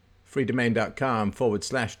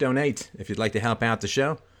Freedomain.com/donate if you'd like to help out the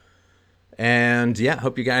show. And yeah,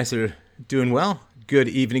 hope you guys are doing well. Good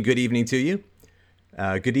evening to you.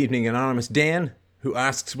 Good evening, Anonymous Dan, who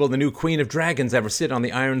asks, will the new Queen of Dragons ever sit on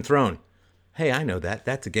the Iron Throne? Hey, I know that.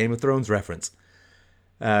 That's a Game of Thrones reference.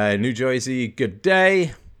 New Jersey, good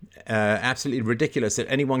day. Absolutely ridiculous that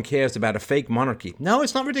anyone cares about a fake monarchy. No,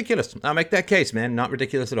 it's not ridiculous. I'll make that case, man. Not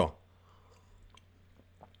ridiculous at all.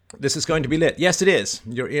 This is going to be lit. Yes, it is.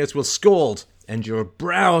 Your ears will scald, and your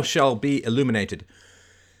brow shall be illuminated.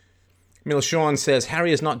 Milshawn says,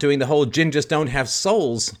 Harry is not doing the whole gingers don't have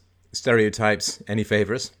souls stereotypes any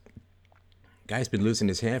favors. Guy's been losing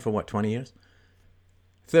his hair for, 20 years?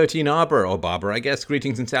 13 Arbor, or Barber, I guess.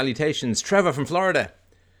 Greetings and salutations. Trevor from Florida.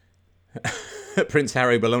 Prince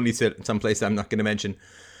Harry will only sit someplace I'm not going to mention.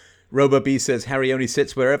 Robo B says, Harry only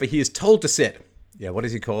sits wherever he is told to sit. Yeah, what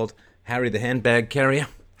is he called? Harry the handbag carrier.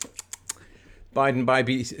 Biden by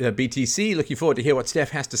BTC. Looking forward to hear what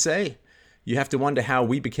Steph has to say. You have to wonder how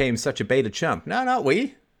we became such a beta chump. No, not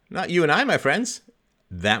we. Not you and I, my friends.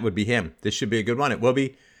 That would be him. This should be a good one. It will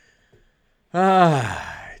be.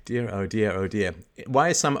 Dear, oh dear, oh dear. Why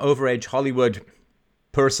is some overage Hollywood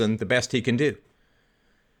person the best he can do?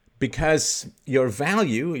 Because your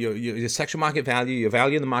value, your sexual market value, your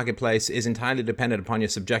value in the marketplace is entirely dependent upon your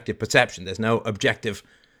subjective perception. There's no objective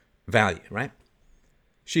value, right?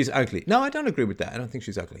 She's ugly. No, I don't agree with that. I don't think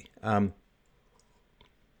she's ugly.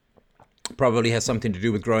 Probably has something to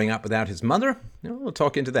do with growing up without his mother. We'll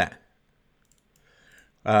talk into that.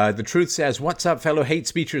 The Truth says, what's up, fellow hate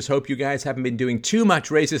speechers? Hope you guys haven't been doing too much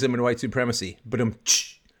racism and white supremacy. But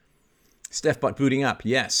Steph bot booting up.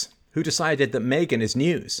 Yes. Who decided that Meghan is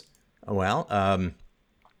news? Well,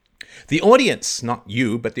 the audience, not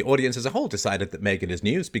you, but the audience as a whole decided that Meghan is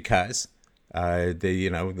news because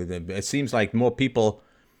it seems like more people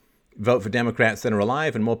vote for Democrats than are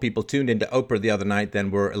alive, and more people tuned into Oprah the other night than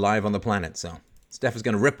were alive on the planet. So Steph is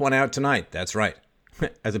going to rip one out tonight. That's right.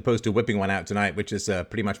 As opposed to whipping one out tonight, which is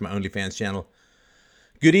pretty much my OnlyFans channel.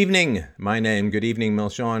 Good evening. My name. Good evening,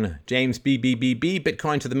 Milshawn. James BBBB.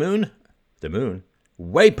 Bitcoin to the moon. The moon.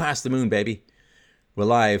 Way past the moon, baby. We're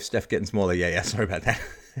live. Steph getting smaller. Yeah. Sorry about that.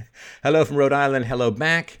 Hello from Rhode Island. Hello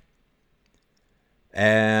back.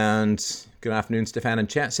 And good afternoon, Stefan in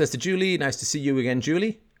chat. Says to Julie. Nice to see you again,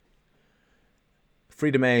 Julie.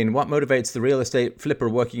 Freedomain. What motivates the real estate flipper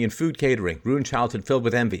working in food catering? Ruined childhood filled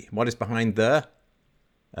with envy. What is behind the...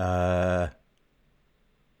 I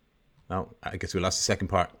guess we lost the second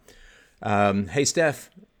part. Hey, Steph.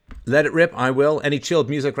 Let it rip. I will. Any chilled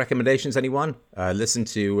music recommendations, anyone? Listen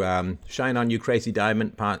to Shine On You Crazy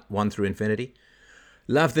Diamond, part 1 through infinity.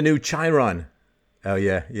 Love the new Chiron. Oh,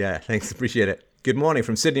 yeah. Thanks. Appreciate it. Good morning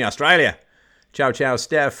from Sydney, Australia. Ciao, ciao,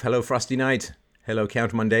 Steph. Hello, Frosty Night. Hello,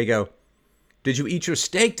 Count Mondego. Did you eat your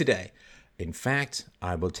steak today? In fact,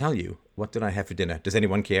 I will tell you, what did I have for dinner? Does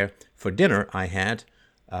anyone care? For dinner, I had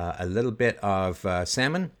a little bit of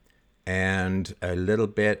salmon and a little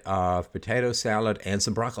bit of potato salad and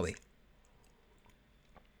some broccoli.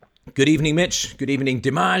 Good evening, Mitch. Good evening,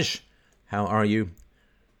 Dimaj. How are you?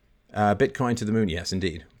 Bitcoin to the moon. Yes,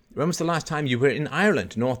 indeed. When was the last time you were in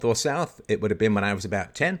Ireland, north or south? It would have been when I was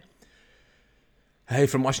about 10. Hey,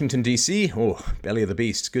 from Washington, D.C. Oh, belly of the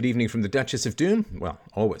beast. Good evening from the Duchess of Doom. Well,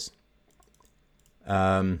 always.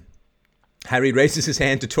 Harry raises his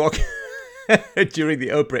hand to talk during the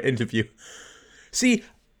Oprah interview. See,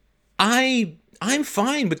 I'm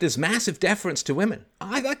fine with this massive deference to women.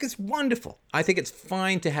 I think it's wonderful. I think it's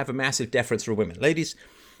fine to have a massive deference for women. Ladies,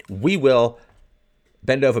 we will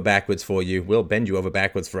bend over backwards for you. We'll bend you over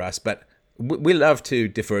backwards for us. But we love to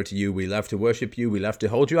defer to you. We love to worship you. We love to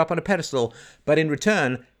hold you up on a pedestal. But in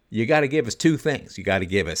return, you got to give us two things. You got to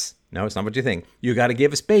give us, no, it's not what you think. You got to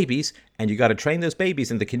give us babies, and you got to train those babies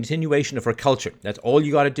in the continuation of our culture. That's all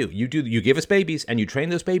you got to do. You give us babies, and you train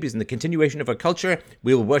those babies in the continuation of our culture.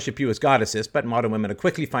 We will worship you as goddesses. But modern women are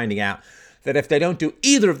quickly finding out that if they don't do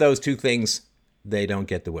either of those two things, they don't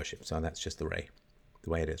get the worship. So that's just the way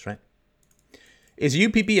it is, right? Is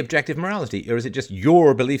UPB objective morality, or is it just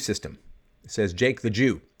your belief system? It says Jake the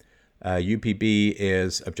Jew. UPB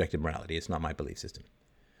is objective morality. It's not my belief system.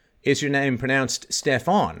 Is your name pronounced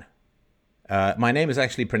Stefan? My name is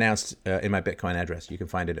actually pronounced in my Bitcoin address. You can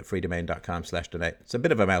find it at freedomain.com/donate. It's a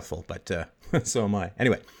bit of a mouthful, but so am I.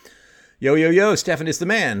 Anyway, yo, Stefan is the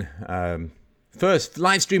man. First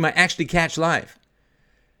live stream I actually catch live.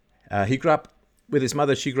 He grew up with his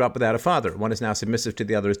mother. She grew up without a father. One is now submissive to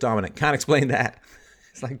the other is dominant. Can't explain that.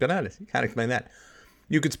 It's like bananas. You can't explain that.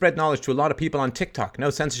 You could spread knowledge to a lot of people on TikTok. No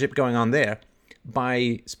censorship going on there.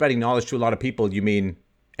 By spreading knowledge to a lot of people, you mean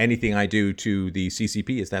anything I do to the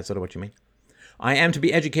CCP? Is that sort of what you mean? I am to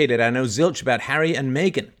be educated. I know zilch about Harry and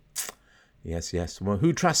Meghan. Yes, yes. Well,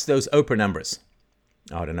 who trusts those Oprah numbers?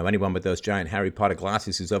 Oh, I don't know anyone with those giant Harry Potter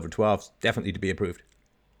glasses who's over 12. Definitely to be approved.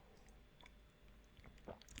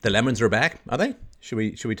 The lemons are back, are they? Should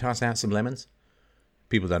we toss out some lemons?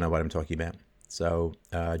 People don't know what I'm talking about. So,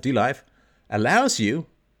 DLive allows you,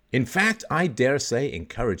 in fact, I dare say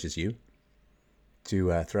encourages you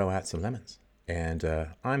to throw out some lemons. And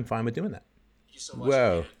I'm fine with doing that. Thank you so much.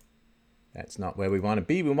 Whoa. That's not where we want to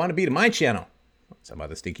be. We want to be to my channel. Some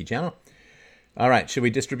other stinky channel. All right, should we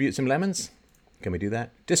distribute some lemons? Can we do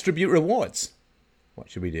that? Distribute rewards. What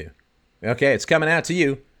should we do? Okay, it's coming out to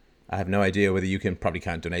you. I have no idea whether you probably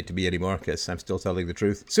can't donate to me anymore because I'm still telling the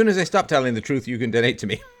truth. As soon as I stop telling the truth, you can donate to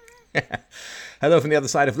me. Hello from the other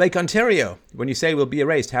side of Lake Ontario. When you say we'll be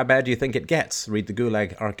erased, how bad do you think it gets? Read the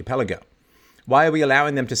Gulag Archipelago. Why are we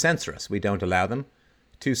allowing them to censor us? We don't allow them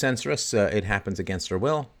to censor us. It happens against our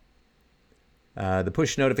will. The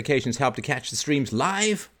push notifications help to catch the streams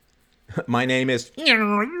live. My name is...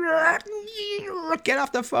 Get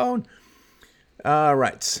off the phone. All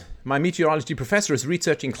right. My meteorology professor is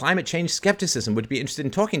researching climate change skepticism. Would be interested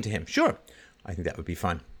in talking to him. Sure. I think that would be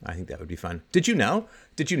fun. Did you know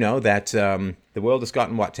that the world has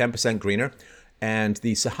gotten, 10% greener? And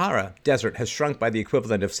the Sahara Desert has shrunk by the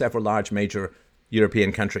equivalent of several large major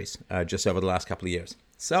European countries just over the last couple of years.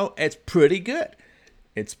 So it's pretty good.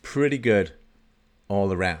 It's pretty good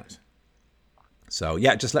all around. So,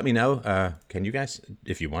 yeah, just let me know. Can you guys,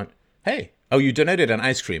 if you want? Hey, oh, you donated an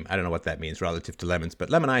ice cream. I don't know what that means relative to lemons, but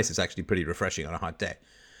lemon ice is actually pretty refreshing on a hot day.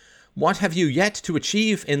 What have you yet to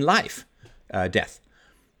achieve in life? Death.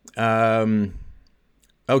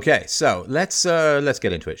 Okay, so let's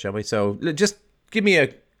get into it, shall we? So just give me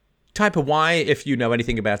a type of Y if you know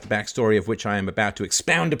anything about the backstory of which I am about to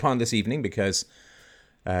expound upon this evening, because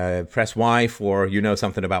press Y for you know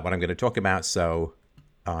something about what I'm going to talk about, so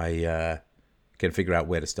I can figure out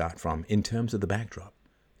where to start from in terms of the backdrop,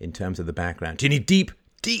 in terms of the background. Do you need deep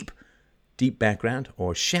background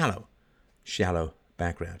or shallow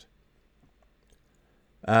background?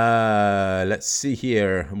 Let's see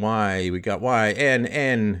here. Y, we got Y,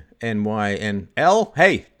 N, Y, N, L.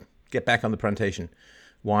 Hey, get back on the plantation.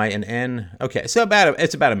 Y and N. Okay, so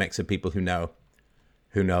it's about a mix of people who know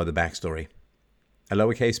the backstory. A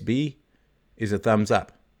lowercase b is a thumbs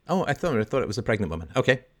up. Oh, I thought it was a pregnant woman.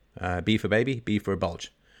 Okay, B for baby, B for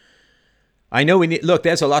bulge. I know look,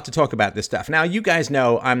 there's a lot to talk about this stuff. Now, you guys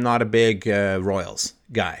know I'm not a big royals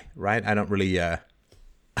guy, right? I don't really...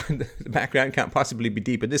 the background can't possibly be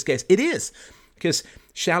deep. In this case, it is, because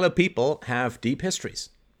shallow people have deep histories,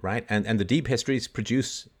 right? And the deep histories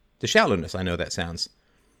produce the shallowness. I know that sounds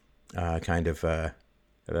kind of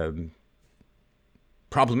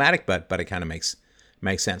problematic, but it kind of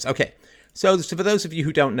makes sense. Okay, so for those of you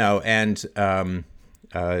who don't know, and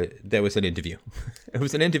there was an interview. It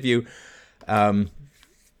was an interview a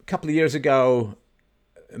couple of years ago.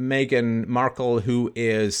 Meghan Markle, who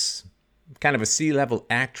is kind of a C-level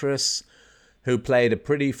actress who played a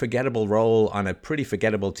pretty forgettable role on a pretty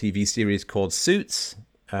forgettable TV series called Suits.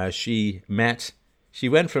 She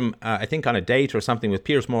went from, I think, on a date or something with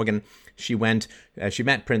Piers Morgan. She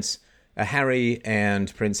met Prince Harry,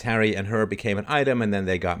 and Prince Harry and her became an item, and then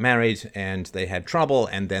they got married, and they had trouble,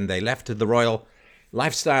 and then they left the royal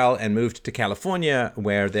lifestyle and moved to California,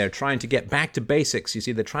 where they're trying to get back to basics. You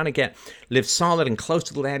see, they're trying to live solid and close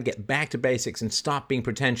to the land, get back to basics, and stop being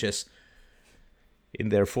pretentious in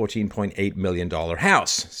their $14.8 million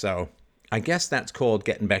house. So I guess that's called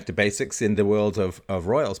getting back to basics in the world of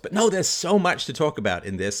royals. But no, there's so much to talk about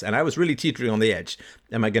in this, and I was really teetering on the edge.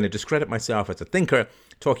 Am I going to discredit myself as a thinker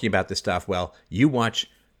talking about this stuff? Well, you watch,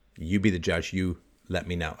 you be the judge, you let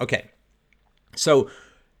me know. Okay, so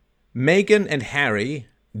Meghan and Harry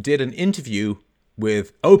did an interview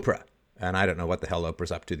with Oprah, and I don't know what the hell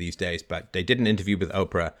Oprah's up to these days, but they did an interview with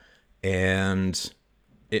Oprah, and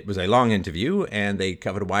it was a long interview, and they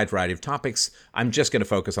covered a wide variety of topics. I'm just going to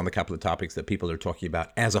focus on the couple of topics that people are talking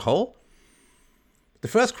about as a whole. The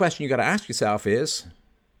first question you got to ask yourself is,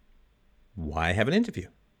 why have an interview?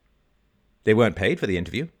 They weren't paid for the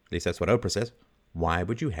interview. At least that's what Oprah says. Why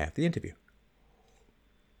would you have the interview?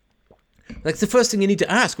 That's the first thing you need to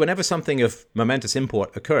ask whenever something of momentous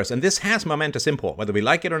import occurs. And this has momentous import, whether we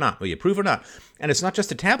like it or not, whether you approve or not. And it's not just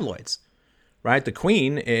the tabloids. Right, the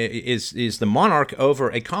Queen is the monarch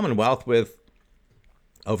over a commonwealth with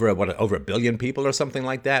over a billion people or something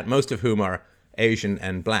like that, most of whom are Asian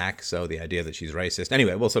and black. So the idea that she's racist.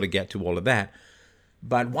 Anyway, we'll sort of get to all of that.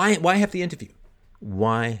 But why have the interview?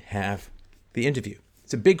 Why have the interview?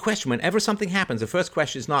 It's a big question. Whenever something happens, the first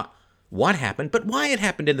question is not what happened, but why it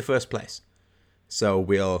happened in the first place. So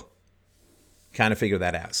we'll kind of figure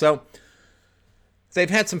that out. So they've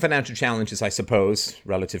had some financial challenges, I suppose,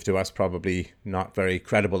 relative to us, probably not very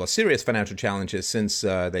credible or serious financial challenges since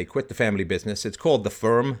they quit the family business. It's called The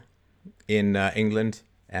Firm in England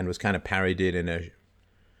and was kind of parodied in a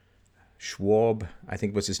Schwab, I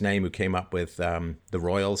think was his name, who came up with The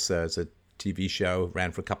Royals as a TV show,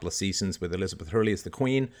 ran for a couple of seasons with Elizabeth Hurley as the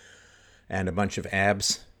Queen, and a bunch of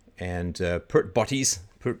abs and pert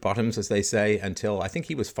bottoms, as they say, until I think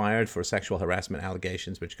he was fired for sexual harassment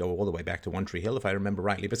allegations, which go all the way back to One Tree Hill, if I remember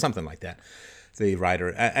rightly, but something like that, the writer.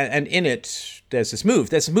 And in it, there's this move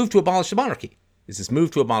to abolish the monarchy. There's this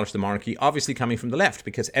move to abolish the monarchy, obviously coming from the left,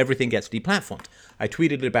 because everything gets deplatformed. I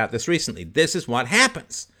tweeted about this recently. This is what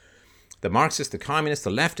happens. The Marxists, the communists,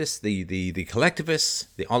 the leftists, the collectivists,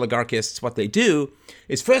 the oligarchists, what they do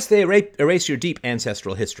is first they erase your deep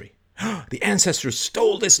ancestral history. The ancestors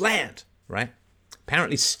stole this land, right?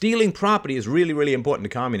 Apparently stealing property is really, really important to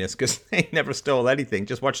communists because they never stole anything.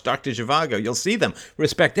 Just watch Dr. Zhivago. You'll see them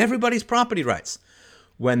respect everybody's property rights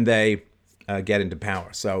when they get into power.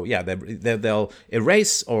 So, yeah, they'll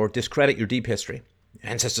erase or discredit your deep history.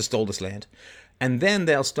 Ancestors stole this land. And then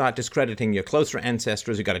they'll start discrediting your closer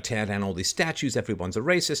ancestors. You've got to tear down all these statues. Everyone's a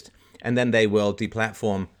racist. And then they will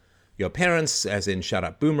deplatform your parents, as in shut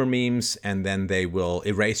up boomer memes, and then they will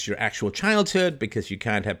erase your actual childhood because you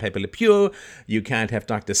can't have Pepe Le Pew, you can't have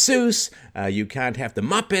Dr. Seuss, you can't have the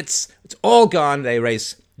Muppets. It's all gone. They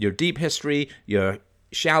erase your deep history, your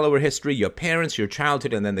shallower history, your parents, your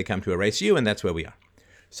childhood, and then they come to erase you, and that's where we are.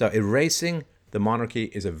 So erasing the monarchy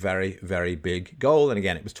is a very, very big goal. And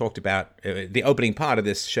again, it was talked about, the opening part of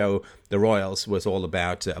this show, The Royals, was all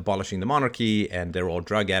about abolishing the monarchy, and they're all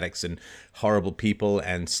drug addicts and horrible people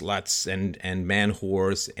and sluts and man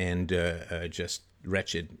whores and just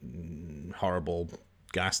wretched, horrible,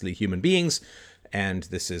 ghastly human beings. And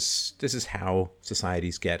this is how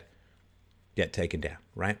societies get taken down,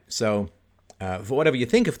 right? So for whatever you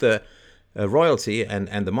think of the royalty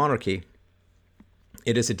and the monarchy,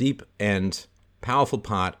 it is a deep and powerful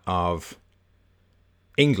part of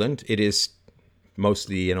England. It is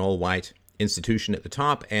mostly an all-white institution at the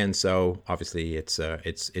top, and so obviously it's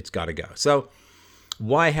got to go. So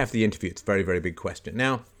why have the interview? It's a very, very big question.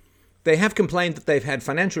 Now, they have complained that they've had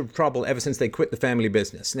financial trouble ever since they quit the family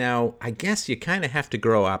business. Now, I guess you kind of have to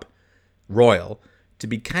grow up royal to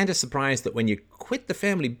be kind of surprised that when you quit the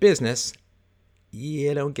family business,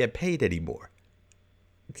 you don't get paid anymore.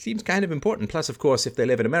 It seems kind of important. Plus, of course, if they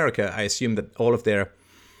live in America, I assume that all of their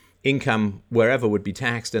income wherever would be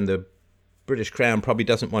taxed, and the British Crown probably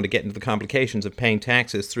doesn't want to get into the complications of paying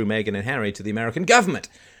taxes through Meghan and Harry to the American government.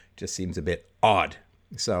 Just seems a bit odd.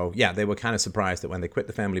 So, yeah, they were kind of surprised that when they quit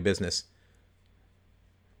the family business,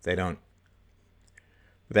 they don't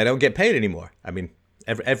get paid anymore. I mean,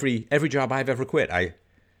 every job I've ever quit, I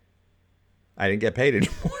didn't get paid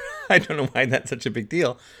anymore. I don't know why that's such a big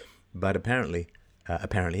deal, but apparently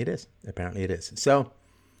it is. Apparently it is. So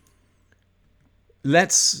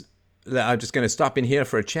I'm just going to stop in here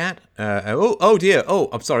for a chat. Oh dear. Oh,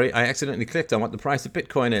 I'm sorry. I accidentally clicked on what the price of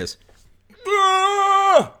Bitcoin is.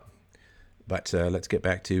 But let's get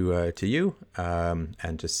back to you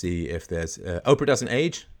and just see if there's Oprah doesn't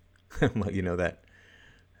age. Well, you know that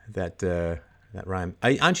rhyme.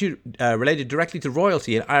 Aren't you related directly to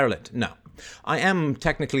royalty in Ireland? No. I am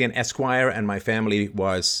technically an esquire, and my family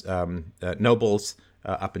was nobles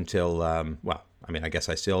up until, well, I mean, I guess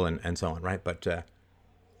I still and so on, right? But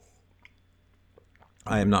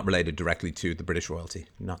I am not related directly to the British royalty,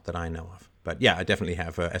 not that I know of. But yeah, I definitely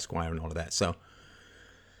have esquire and all of that. So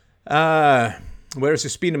where's the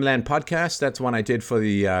Speed and Land podcast? That's one I did for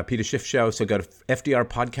the Peter Schiff show. So go to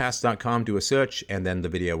fdrpodcast.com, do a search, and then the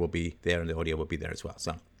video will be there and the audio will be there as well.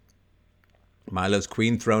 So Milo's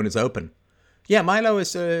Queen throne is open. Yeah, Milo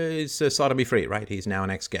is sodomy free, right? He's now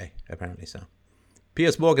an ex-gay, apparently so.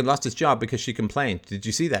 Piers Morgan lost his job because she complained. Did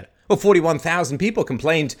you see that? Well, 41,000 people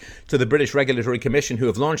complained to the British Regulatory Commission, who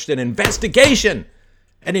have launched an investigation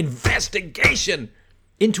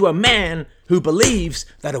into a man who believes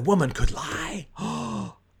that a woman could lie.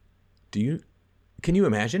 Can you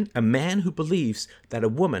imagine? A man who believes that a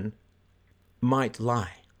woman might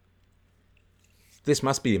lie. This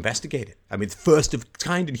must be investigated. I mean, first of its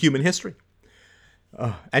kind in human history.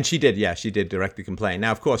 And she did directly complain.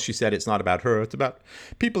 Now, of course, she said it's not about her. It's about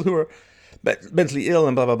people who are mentally ill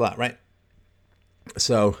and blah, blah, blah, right?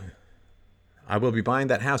 So I will be buying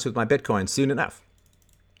that house with my Bitcoin soon enough.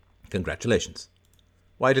 Congratulations.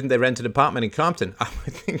 Why didn't they rent an apartment in Compton? I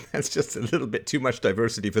think that's just a little bit too much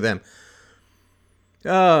diversity for them.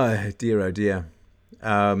 Oh, dear.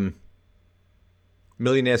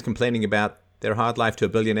 Millionaires complaining about their hard life to a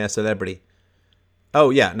billionaire celebrity. Oh,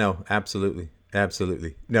 yeah, no, absolutely.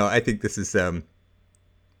 Absolutely. No, I think this is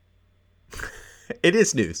it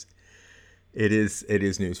is news. It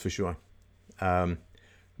is news for sure.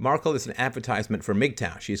 Markle is an advertisement for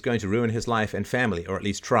MGTOW. She's going to ruin his life and family, or at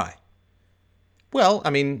least try. Well, I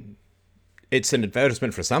mean, it's an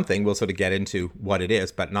advertisement for something. We'll sort of get into what it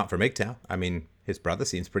is, but not for MGTOW. I mean, his brother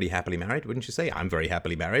seems pretty happily married, wouldn't you say? I'm very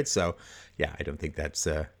happily married, so yeah, I don't think that's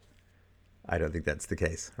the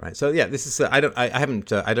case, right? So yeah, this is I don't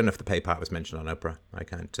know if the pay part was mentioned on Oprah. I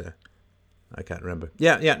can't remember.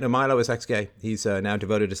 Yeah. No, Milo is ex-gay. He's now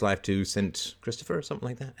devoted his life to St. Christopher or something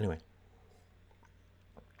like that. Anyway.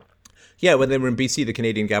 Yeah, when they were in BC, the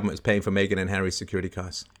Canadian government was paying for Meghan and Harry's security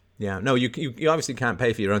costs. Yeah, no, you obviously can't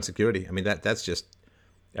pay for your own security. I mean, that's just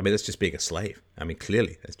being a slave. I mean,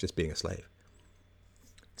 clearly, that's just being a slave.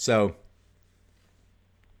 So,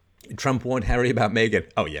 Trump warned Harry about Meghan.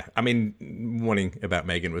 Oh yeah, I mean, warning about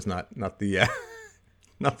Meghan was not the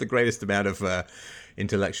not the greatest amount of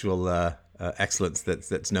intellectual excellence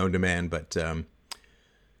that's known to man, but.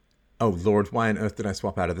 Oh Lord, why on earth did I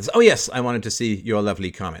swap out of this? Oh yes, I wanted to see your lovely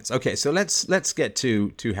comments. Okay, so let's get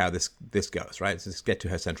to how this goes, right? So let's get to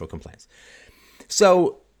her central complaints.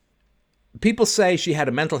 So people say she had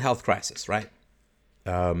a mental health crisis, right?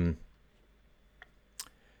 And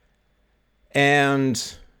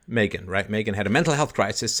Meghan, right? Meghan had a mental health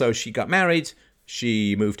crisis, so she got married.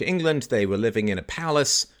 She moved to England. They were living in a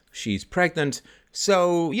palace. She's pregnant,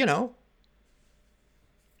 so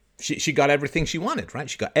She got everything she wanted, right?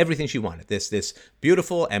 She got everything she wanted. This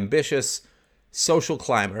beautiful, ambitious, social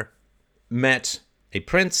climber met a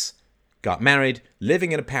prince, got married,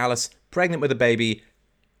 living in a palace, pregnant with a baby,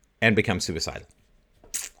 and becomes suicidal.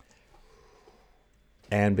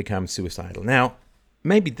 Now,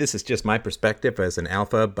 maybe this is just my perspective as an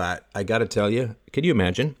alpha, but I got to tell you, can you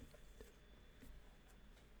imagine?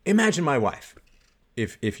 Imagine my wife,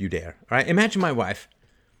 if you dare, all right? Imagine my wife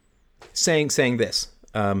saying this.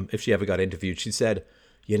 If she ever got interviewed, she said,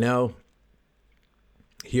 here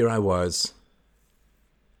I was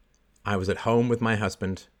at home with my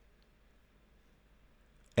husband,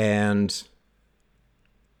 and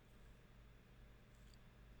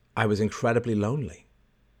I was incredibly lonely.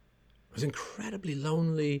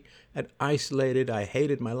 And isolated. I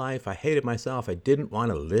hated my life. I hated myself. I didn't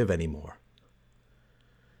want to live anymore.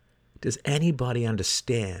 Does anybody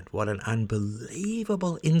understand what an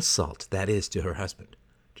unbelievable insult that is to her husband?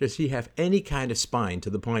 Does he have any kind of spine to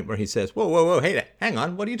the point where he says, whoa, hey, hang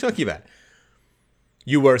on, what are you talking about?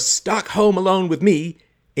 You were stuck home alone with me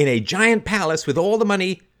in a giant palace with all the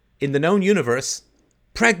money in the known universe,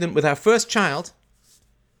 pregnant with our first child,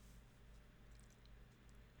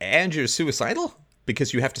 and you're suicidal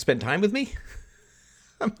because you have to spend time with me?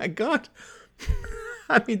 Oh my God.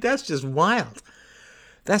 I mean, that's just wild.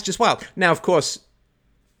 That's just wild. Now, of course,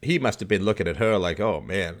 he must have been looking at her like, oh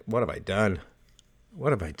man, what have I done?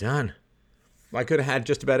 What have I done? I could have had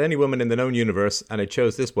just about any woman in the known universe, and I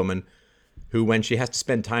chose this woman who, when she has to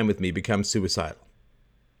spend time with me, becomes suicidal.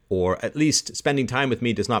 Or at least spending time with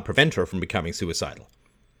me does not prevent her from becoming suicidal.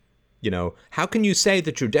 How can you say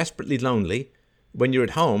that you're desperately lonely when you're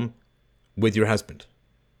at home with your husband?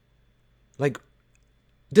 Like,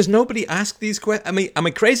 does nobody ask these questions? I mean, am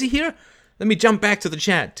I crazy here? Let me jump back to the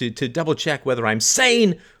chat to double check whether I'm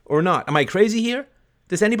sane or not. Am I crazy here?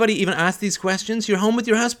 Does anybody even ask these questions? You're home with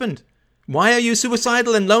your husband. Why are you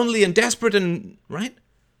suicidal and lonely and desperate and... Right?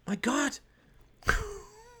 My God.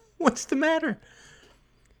 What's the matter?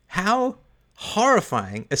 How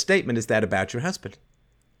horrifying a statement is that about your husband?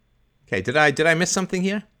 Okay, did I miss something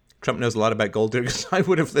here? Trump knows a lot about gold diggers. I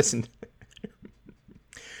would have listened.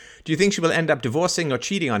 Do you think she will end up divorcing or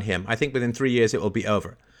cheating on him? I think within 3 years it will be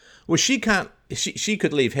over. Well, she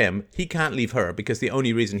could leave him. He can't leave her, because the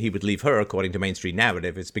only reason he would leave her, according to mainstream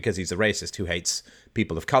narrative, is because he's a racist who hates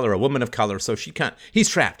people of color, a woman of color. So she can't. He's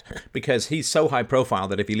trapped because he's so high profile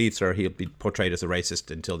that if he leaves her, he'll be portrayed as a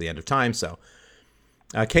racist until the end of time. So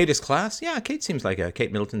Kate is class. Yeah,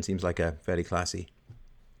 Kate Middleton seems like a very classy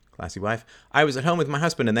wife. I was at home with my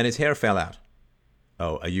husband, and then his hair fell out.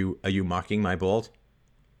 Oh, are you mocking my bald?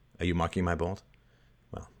 Are you mocking my bald?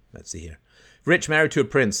 Well, let's see here. Rich married to a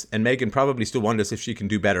prince, and Meghan probably still wonders if she can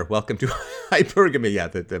do better. Welcome to hypergamy. Yeah,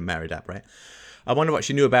 the married app, right? I wonder what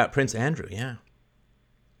she knew about Prince Andrew. Yeah.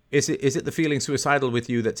 Is it the feeling suicidal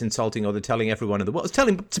with you that's insulting, or the telling everyone in the world?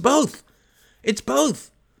 It's both. It's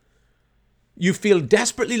both. You feel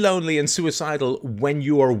desperately lonely and suicidal when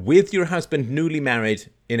you are with your husband, newly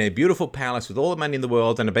married, in a beautiful palace with all the money in the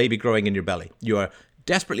world and a baby growing in your belly. You are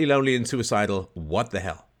desperately lonely and suicidal. What the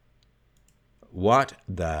hell? What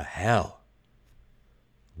the hell?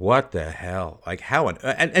 What the hell? Like how?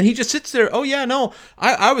 And he just sits there. Oh yeah, no,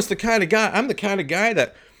 I was the kind of guy. I'm the kind of guy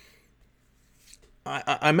that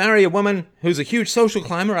I marry a woman who's a huge social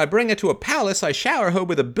climber. I bring her to a palace. I shower her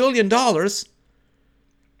with $1 billion.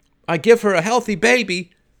 I give her a healthy baby,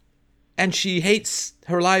 and she hates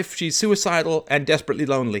her life. She's suicidal and desperately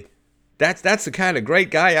lonely. That's the kind of great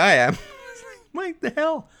guy I am. What the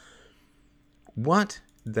hell? What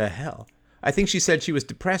the hell? I think she said she was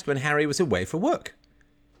depressed when Harry was away for work.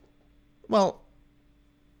 Well,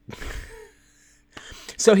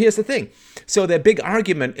 so here's the thing. So their big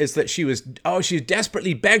argument is that she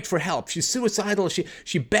desperately begged for help. She's suicidal.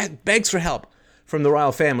 She begs for help from the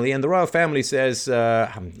royal family. And the royal family says,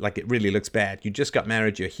 like, it really looks bad. You just got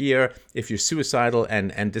married. You're here. If you're suicidal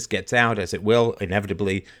and this gets out, as it will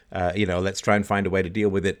inevitably, let's try and find a way to deal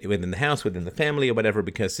with it within the house, within the family or whatever,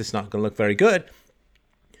 because this is not going to look very good.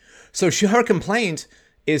 So her complaint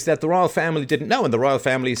is that the royal family didn't know. And the royal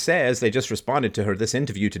family says they just responded to this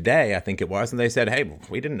interview today, I think it was. And they said, hey,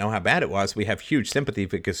 we didn't know how bad it was. We have huge sympathy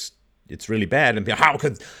because it's really bad. And how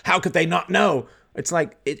could they not know? It's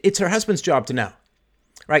like, it's her husband's job to know,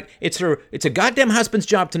 right? It's a goddamn husband's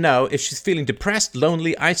job to know if she's feeling depressed,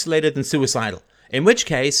 lonely, isolated, and suicidal. In which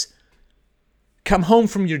case, come home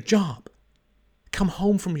from your job. Come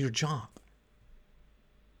home from your job.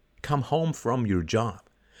 Come home from your job.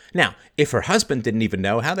 Now, if her husband didn't even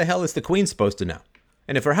know, how the hell is the Queen supposed to know?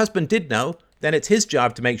 And if her husband did know, then it's his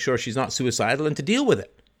job to make sure she's not suicidal and to deal with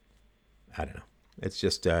it. I don't know. It's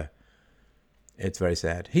just, it's very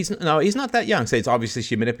sad. He's not that young. So it's obviously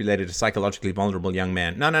she manipulated a psychologically vulnerable young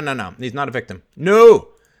man. No. He's not a victim. No,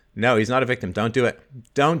 he's not a victim. Don't do it.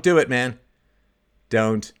 Don't do it, man.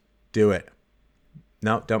 Don't do it.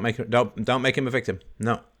 No, don't make him a victim.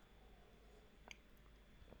 No.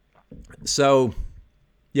 So,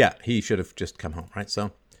 yeah, he should have just come home, right?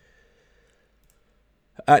 So,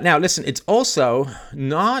 now listen, it's also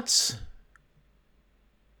not,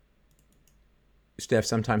 Steph,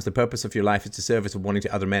 sometimes the purpose of your life is to serve as a warning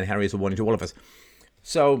to other men. Harry is a warning to all of us.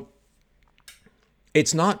 So,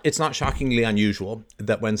 it's not shockingly unusual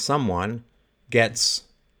that when someone gets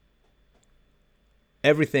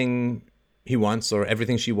everything he wants or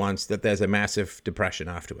everything she wants, that there's a massive depression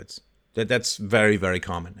afterwards. That's very, very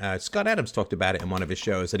common. Scott Adams talked about it in one of his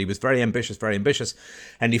shows, that he was very ambitious,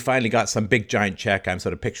 and he finally got some big giant check. I'm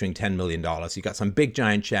sort of picturing $10 million. He got some big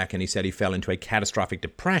giant check, and he said he fell into a catastrophic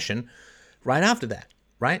depression right after that,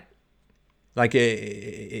 right? Like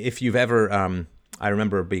if you've ever, I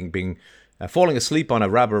remember being falling asleep on a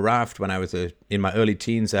rubber raft when I was in my early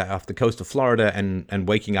teens off the coast of Florida, and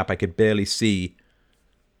waking up, I could barely see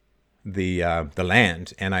the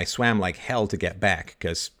land, and I swam like hell to get back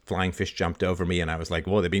because flying fish jumped over me, and I was like,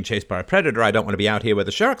 whoa, they're being chased by a predator. I don't want to be out here where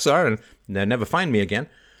the sharks are, and they'll never find me again.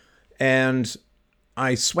 And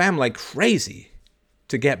I swam like crazy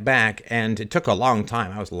to get back, and it took a long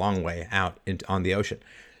time. I was a long way out on the ocean.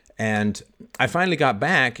 And I finally got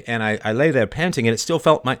back, and I lay there panting, and it still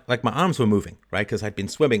felt like my arms were moving, right? Because I'd been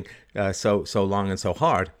swimming so long and so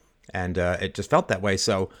hard, and it just felt that way.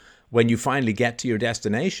 So when you finally get to your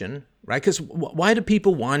destination, right? Because why do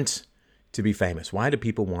people want to be famous? Why do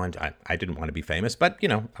people want, I didn't want to be famous, but,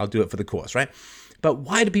 I'll do it for the cause, right? But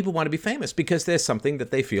why do people want to be famous? Because there's something that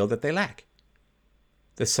they feel that they lack.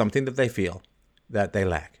 There's something that they feel that they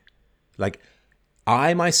lack. Like,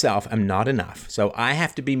 I myself am not enough. So I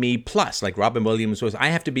have to be me plus, like Robin Williams was, I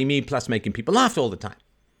have to be me plus making people laugh all the time.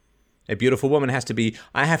 A beautiful woman I have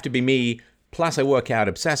to be me plus I work out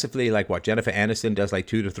obsessively, like what Jennifer Aniston does, like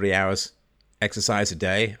 2 to 3 hours exercise a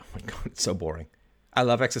day. Oh my God, it's so boring. I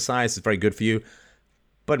love exercise. It's very good for you,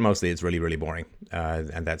 but mostly it's really, really boring.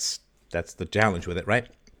 And that's the challenge with it, right?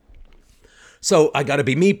 So I got to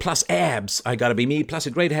be me plus abs. I got to be me plus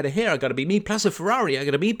a great head of hair. I got to be me plus a Ferrari. I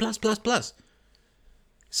got to be plus.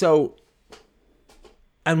 So,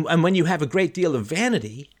 and when you have a great deal of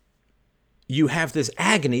vanity, you have this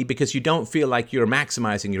agony because you don't feel like you're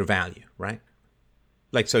maximizing your value, right?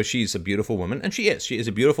 Like, so she's a beautiful woman, and she is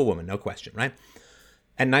a beautiful woman, no question, right?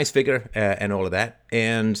 And nice figure and all of that.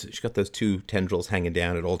 And she's got those 2 tendrils hanging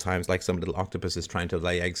down at all times, like some little octopus is trying to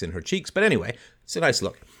lay eggs in her cheeks. But anyway, it's a nice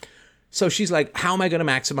look. So she's like, how am I going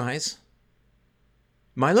to maximize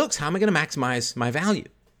my looks? How am I going to maximize my value?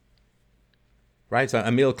 Right? So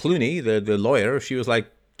Emile Clooney, the lawyer, she was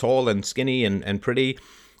like tall and skinny and pretty.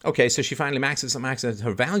 Okay, so she finally maxes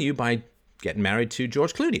her value by getting married to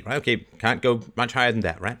George Clooney, right? Okay, can't go much higher than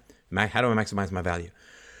that, right? How do I maximize my value?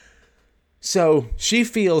 So she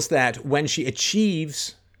feels that when she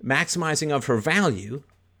achieves maximizing of her value,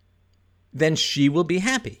 then she will be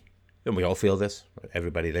happy. And we all feel this.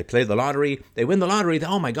 Everybody, they play the lottery, they win the lottery.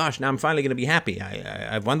 Oh my gosh, now I'm finally going to be happy.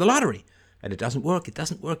 I've won the lottery. And it doesn't work, it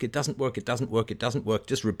doesn't work, it doesn't work, it doesn't work, it doesn't work.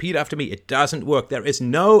 Just repeat after me. It doesn't work. There is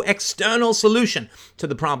no external solution to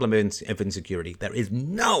the problem of insecurity. There is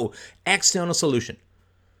no external solution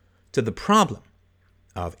to the problem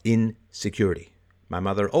of insecurity. My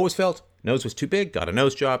mother always felt nose was too big, got a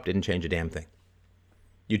nose job, didn't change a damn thing.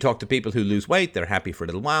 You talk to people who lose weight, they're happy for a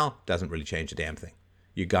little while, doesn't really change a damn thing.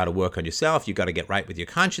 You got to work on yourself. You got to get right with your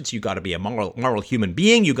conscience. You got to be a moral human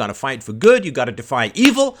being. You got to fight for good. You got to defy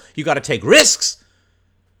evil. You got to take risks.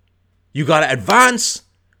 You got to advance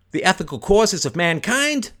the ethical causes of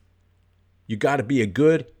mankind. You got to be a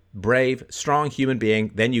good, brave, strong human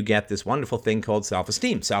being. Then you get this wonderful thing called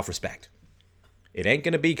self-esteem, self-respect. It ain't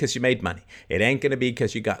going to be because you made money. It ain't going to be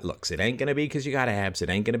because you got looks. It ain't going to be because you got abs. It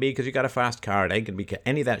ain't going to be because you got a fast car. It ain't going to be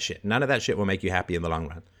any of that shit. None of that shit will make you happy in the long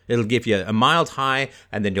run. It'll give you a mild high,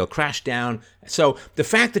 and then you'll crash down. So the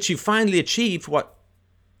fact that you finally achieved what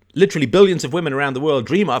literally billions of women around the world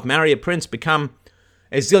dream of, marry a prince, become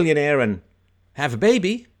a zillionaire, and have a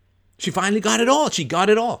baby, she finally got it all. She got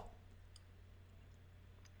it all.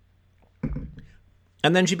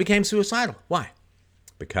 And then she became suicidal. Why?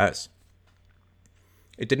 Because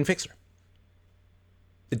it didn't fix her.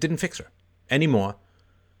 It didn't fix her any more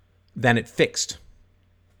than it fixed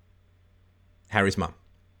Harry's mom,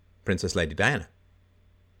 Princess Lady Diana.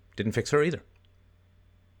 Didn't fix her either.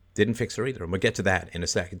 Didn't fix her either. And we'll get to that in a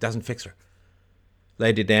sec. It doesn't fix her.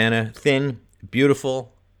 Lady Diana, thin,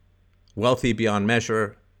 beautiful, wealthy beyond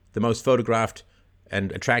measure, the most photographed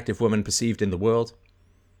and attractive woman perceived in the world.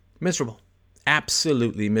 Miserable.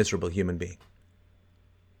 Absolutely miserable human being.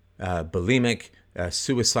 Bulimic,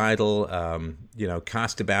 suicidal,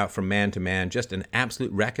 cast about from man to man, just an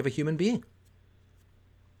absolute wreck of a human being.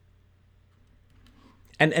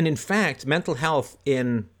 And in fact, mental health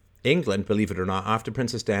in England, believe it or not, after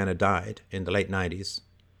Princess Diana died in the late 90s,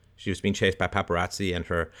 she was being chased by paparazzi, and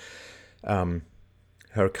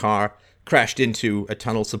her car crashed into a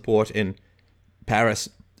tunnel support in Paris,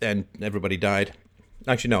 and everybody died.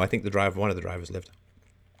 Actually, no, I think one of the drivers lived.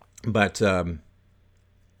 But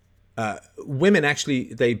women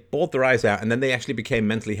actually, they bawled their eyes out, and then they actually became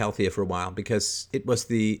mentally healthier for a while, because it was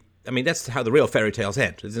that's how the real fairy tales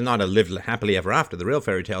end. This is not a live happily ever after. The real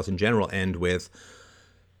fairy tales in general end with,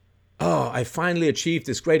 oh, I finally achieved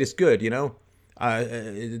this greatest good,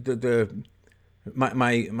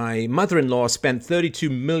 My mother-in-law spent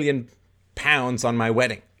 £32 million on my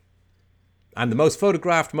wedding. I'm the most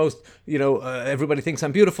photographed, everybody thinks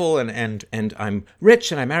I'm beautiful, and I'm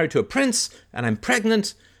rich, and I'm married to a prince, and I'm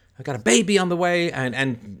pregnant, I got a baby on the way,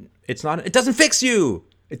 and it doesn't fix you.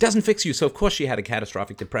 It doesn't fix you. So of course she had a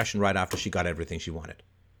catastrophic depression right after she got everything she wanted.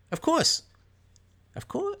 Of course.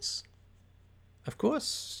 It's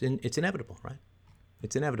inevitable, right?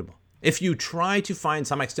 It's inevitable. If you try to find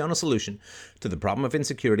some external solution to the problem of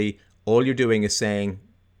insecurity, all you're doing is saying,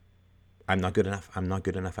 I'm not good enough, I'm not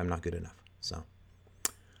good enough, I'm not good enough. So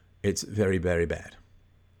it's very, very bad.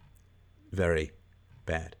 Very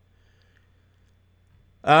bad.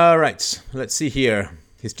 All right, let's see here.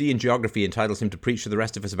 His D in geography entitles him to preach to the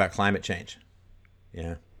rest of us about climate change.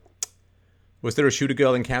 Yeah. Was there a shooter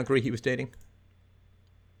girl in Calgary he was dating?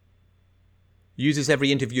 Uses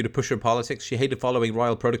every interview to push her politics. She hated following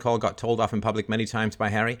royal protocol, got told off in public many times by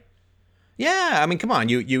Harry. Yeah, I mean, come on.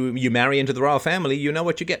 You marry into the royal family, you know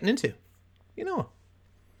what you're getting into. You know.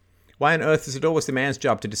 Why on earth is it always the man's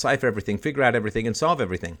job to decipher everything, figure out everything, and solve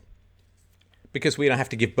everything? Because we don't have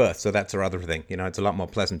to give birth, so that's our other thing. It's a lot more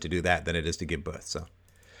pleasant to do that than it is to give birth, so.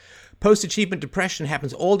 Post-achievement depression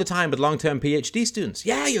happens all the time with long-term PhD students.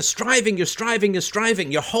 Yeah, you're striving.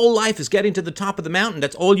 Your whole life is getting to the top of the mountain.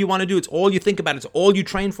 That's all you want to do. It's all you think about. It's all you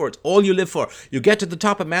train for. It's all you live for. You get to the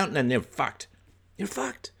top of the mountain and you're fucked. You're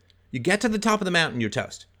fucked. You get to the top of the mountain, you're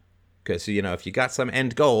toast. Because, if you got some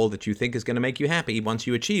end goal that you think is going to make you happy, once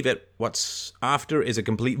you achieve it, what's after is a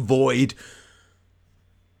complete void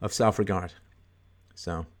of self-regard.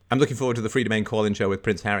 So, I'm looking forward to the Freedomain call-in show with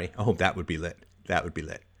Prince Harry. Oh, that would be lit. That would be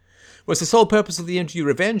lit. Was the sole purpose of the interview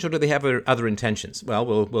revenge, or do they have other intentions? Well,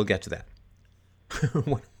 we'll get to that.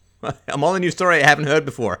 I'm all a new story I haven't heard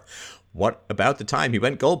before. What about the time he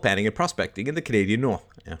went gold panning and prospecting in the Canadian North?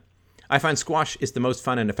 Yeah. I find squash is the most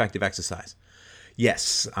fun and effective exercise.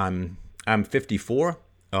 Yes, I'm 54.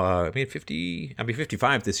 I'll be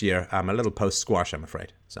 55 this year. I'm a little post-squash, I'm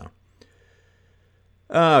afraid. So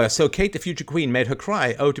Kate, the future queen, made her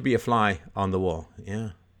cry, "Oh, to be a fly on the wall." Yeah.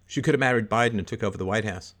 She could have married Biden and took over the White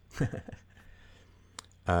House.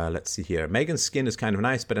 Let's see here. Meghan's skin is kind of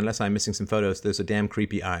nice, but unless I'm missing some photos, there's a damn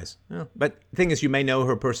creepy eyes. Oh, but the thing is, you may know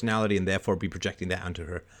her personality and therefore be projecting that onto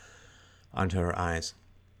her. onto her eyes.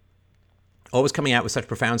 Always coming out with such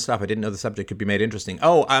profound stuff. I didn't know the subject could be made interesting.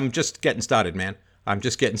 Oh, I'm just getting started, man. I'm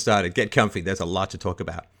just getting started. Get comfy. There's a lot to talk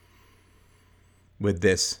about with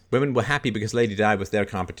this. Women were happy because Lady Di was their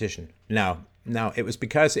competition. No, it was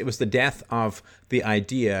because it was the death of the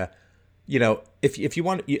idea. You know, if you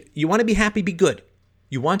want to be happy, be good.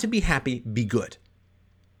 You want to be happy, be good.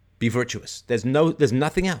 Be virtuous. There's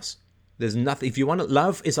nothing else. There's nothing. If you want to,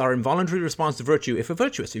 love is our involuntary response to virtue. If we're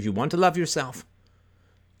virtuous, if you want to love yourself,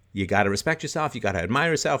 you got to respect yourself. You got to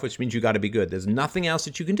admire yourself, which means you got to be good. There's nothing else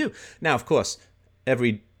that you can do. Now, of course,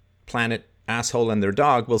 every planet asshole and their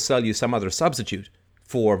dog will sell you some other substitute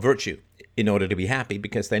for virtue in order to be happy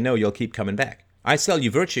because they know you'll keep coming back. I sell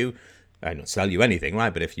you virtue. I don't sell you anything,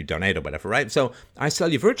 right? But if you donate or whatever, right? So I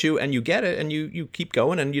sell you virtue and you get it and you keep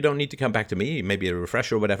going and you don't need to come back to me, maybe a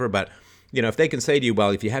refresher or whatever. But, you know, if they can say to you,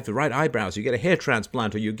 well, if you have the right eyebrows, you get a hair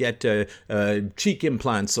transplant or you get cheek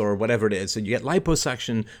implants or whatever it is, and you get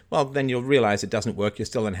liposuction, well, then you'll realize it doesn't work. You're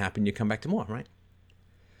still unhappy and you come back to more, right?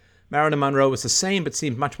 Marilyn Monroe was the same but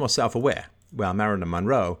seemed much more self-aware. Well, Marilyn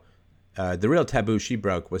Monroe, the real taboo she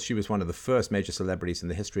broke was she was one of the first major celebrities in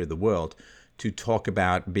the history of the world to talk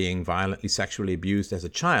about being violently sexually abused as a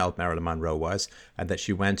child, Marilyn Monroe was, and that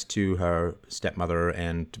she went to her stepmother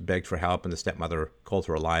and begged for help, and the stepmother called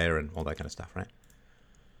her a liar and all that kind of stuff, right?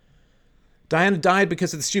 Diana died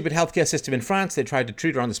because of the stupid healthcare system in France. They tried to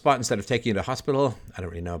treat her on the spot instead of taking her to hospital. I don't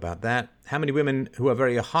really know about that. How many women who are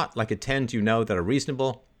very hot, like a 10, do you know that are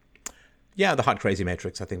reasonable? Yeah, the hot crazy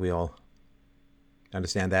matrix. I think we all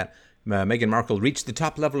understand that. Meghan Markle reached the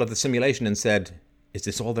top level of the simulation and said, is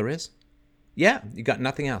this all there is? Yeah, you got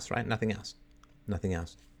nothing else, right? Nothing else. Nothing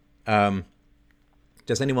else.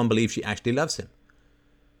 Does anyone believe she actually loves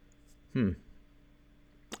him?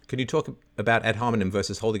 Can you talk about ad hominem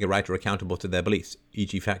versus holding a writer accountable to their beliefs?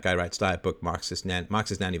 E.g. Fat Guy Writes Diet Book, Marxist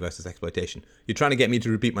Nanny versus Exploitation. You're trying to get me to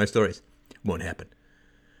repeat my stories. Won't happen.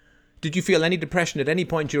 Did you feel any depression at any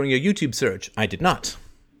point during your YouTube search? I did not.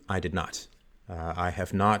 I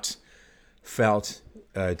have not felt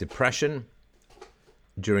depression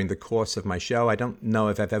during the course of my show. I don't know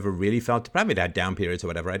if I've ever really felt, probably had down periods or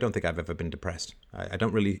whatever. I don't think I've ever been depressed. I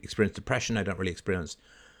don't really experience depression. I don't really experience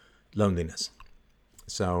loneliness.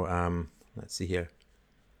 So, let's see here.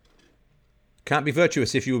 Can't be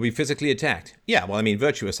virtuous if you will be physically attacked. Yeah, well, I mean,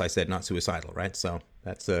 virtuous, I said, not suicidal, right? So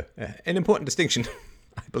that's an important distinction.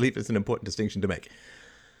 I believe it's an important distinction to make.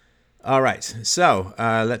 All right, so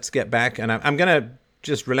let's get back. And I'm going to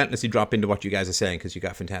just relentlessly drop into what you guys are saying because you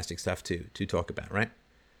got fantastic stuff to talk about, right?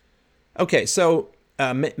 Okay, so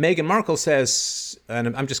Meghan Markle says,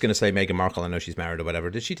 and I'm just going to say Meghan Markle. I know she's married or whatever.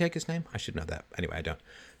 Did she take his name? I should know that. Anyway, I don't.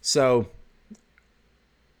 So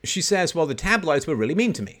she says, well, the tabloids were really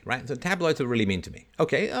mean to me, right? The tabloids were really mean to me.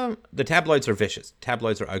 Okay, the tabloids are vicious.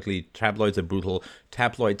 Tabloids are ugly. Tabloids are brutal.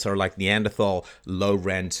 Tabloids are like Neanderthal, low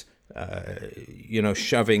rent,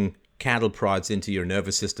 shoving cattle prods into your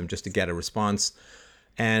nervous system just to get a response.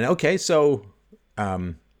 And okay, so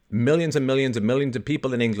millions and millions and millions of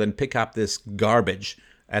people in England pick up this garbage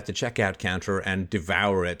at the checkout counter and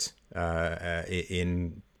devour it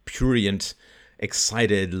in prurient,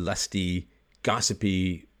 excited, lusty,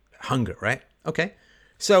 gossipy hunger, right? Okay,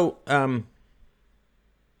 so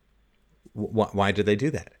why do they do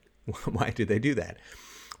that? Why do they do that?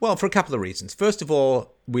 Well, for a couple of reasons. First of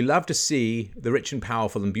all, we love to see the rich and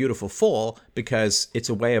powerful and beautiful fall because it's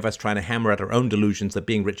a way of us trying to hammer at our own delusions that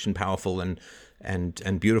being rich and powerful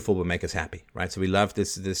and beautiful will make us happy, right? So we love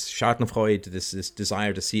this Schadenfreude, this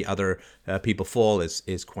desire to see other people fall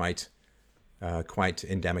is quite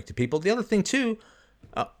endemic to people. The other thing too,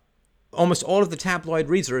 almost all of the tabloid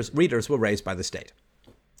readers were raised by the state.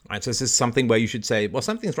 Right? So this is something where you should say, well,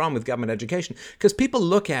 something's wrong with government education because people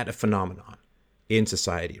look at a phenomenon in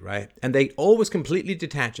society, right? And they always completely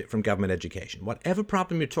detach it from government education. Whatever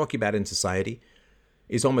problem you're talking about in society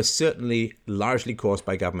is almost certainly largely caused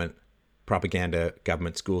by government propaganda,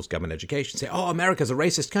 government schools, government education. Say, oh, America's a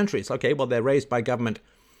racist country. It's okay, well, they're raised by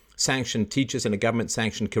government-sanctioned teachers in a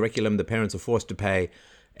government-sanctioned curriculum the parents are forced to pay,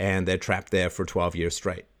 and they're trapped there for 12 years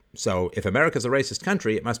straight. So if America's a racist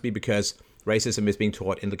country, it must be because racism is being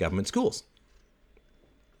taught in the government schools.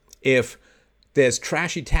 If there's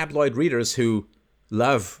trashy tabloid readers who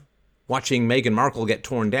love watching Meghan Markle get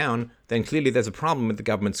torn down, then clearly there's a problem with the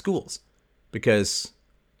government schools because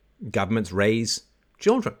governments raise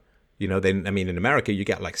children. You know, in America, you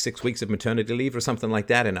get like 6 weeks of maternity leave or something like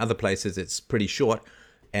that. In other places, it's pretty short.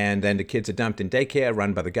 And then the kids are dumped in daycare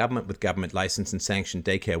run by the government with government licensed and sanctioned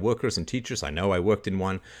daycare workers and teachers. I know I worked in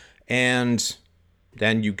one. And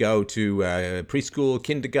Then you go to preschool,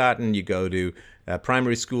 kindergarten, you go to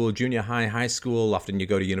primary school, junior high, high school, often you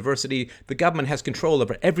go to university. The government has control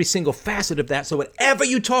over every single facet of that, so whatever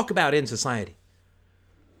you talk about in society,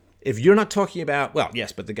 if you're not talking about, well,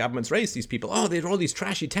 yes, but the government's raised these people. Oh, they're all these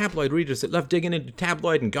trashy tabloid readers that love digging into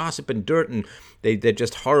tabloid and gossip and dirt, and they're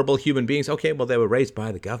just horrible human beings. Okay, well, they were raised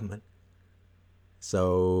by the government.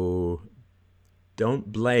 So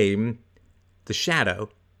don't blame the shadow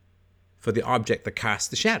for the object that casts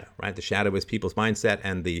the shadow, right? The shadow is people's mindset,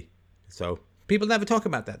 and so people never talk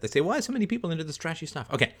about that. They say, why are so many people into this trashy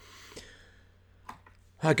stuff? Okay.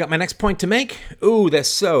 I got my next point to make. Ooh, they're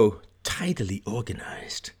so tidily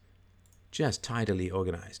organized. Just tidily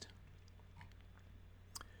organized.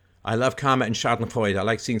 I love karma and schadenfreude. I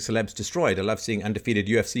like seeing celebs destroyed. I love seeing undefeated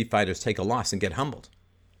UFC fighters take a loss and get humbled.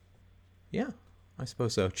 Yeah, I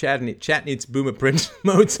suppose so. Chat needs boomer print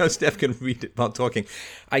mode so Steph can read it while talking.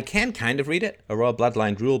 I can kind of read it. A royal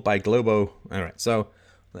bloodline ruled by Globo. All right, so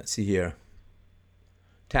let's see here.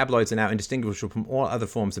 Tabloids are now indistinguishable from all other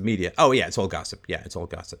forms of media. Oh, yeah, it's all gossip. Yeah, it's all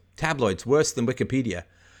gossip. Tabloids, worse than Wikipedia.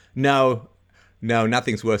 No,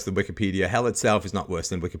 nothing's worse than Wikipedia. Hell itself is not worse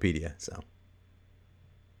than Wikipedia. So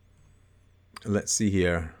let's see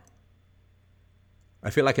here. I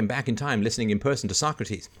feel like I'm back in time listening in person to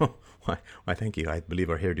Socrates. Why, thank you. I believe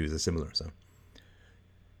our hairdos are similar. So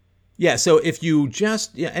yeah, so if you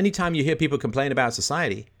just, anytime you hear people complain about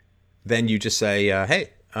society, then you just say,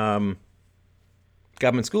 hey,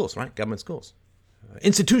 government schools, right? Government schools.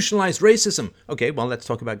 Institutionalized racism. Okay, well, let's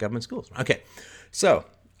talk about government schools. Okay, so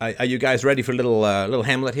are you guys ready for a little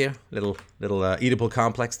Hamlet here? Little Oedipal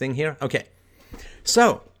complex thing here? Okay,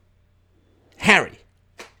 so Harry.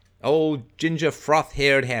 Old ginger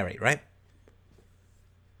froth-haired Harry, right?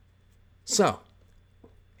 So,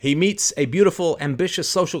 he meets a beautiful, ambitious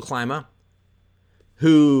social climber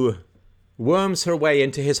who worms her way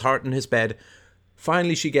into his heart and his bed.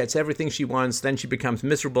 Finally, she gets everything she wants. Then she becomes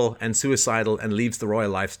miserable and suicidal and leaves the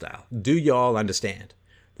royal lifestyle. Do y'all understand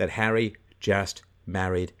that Harry just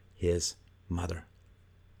married his mother?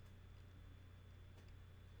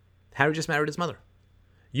 Harry just married his mother.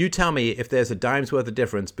 You tell me if there's a dime's worth of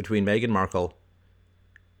difference between Meghan Markle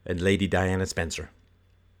and Lady Diana Spencer.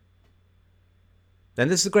 Then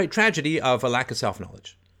this is a great tragedy of a lack of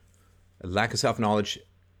self-knowledge. A lack of self-knowledge,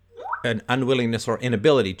 an unwillingness or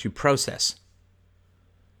inability to process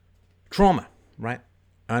trauma, right?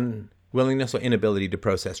 Unwillingness or inability to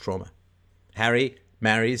process trauma. Harry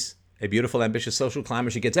marries a beautiful, ambitious social climber.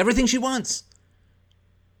 She gets everything she wants.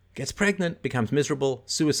 Gets pregnant, becomes miserable,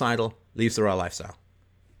 suicidal, leaves the royal lifestyle.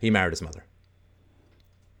 He married his mother.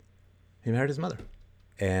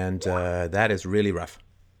 And that is really rough.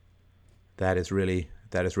 That is really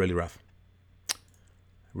rough.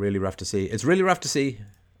 Really rough to see. It's really rough to see.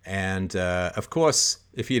 And of course,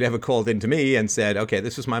 if you'd ever called into me and said, okay,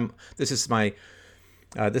 this is my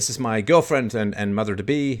girlfriend and mother to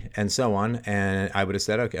be, and so on, and I would have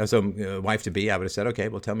said, okay, so wife to be, I would have said, okay,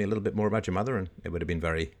 well, tell me a little bit more about your mother, and it would have been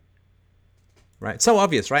very, right? So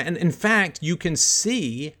obvious, right? And in fact, you can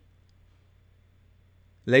see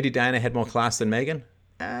Lady Diana had more class than Meghan.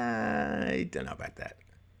 I don't know about that.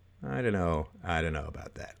 I don't know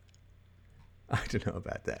about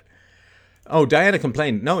that. Oh, Diana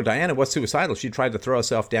complained. No, Diana was suicidal. She tried to throw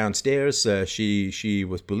herself downstairs. She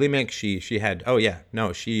was bulimic. She had. Oh yeah.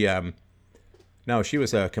 No, she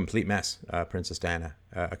was a complete mess. Princess Diana,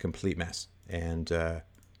 a complete mess, and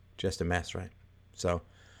just a mess, right? So,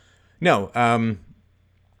 no.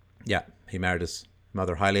 Yeah, he married his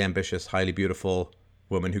mother, highly ambitious, highly beautiful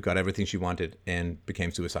woman who got everything she wanted and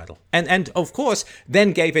became suicidal. And of course,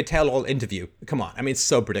 then gave a tell-all interview. Come on, I mean, it's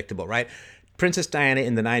so predictable, right? Princess Diana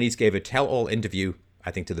in the 90s gave a tell-all interview,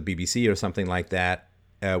 I think to the BBC or something like that,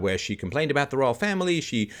 where she complained about the royal family.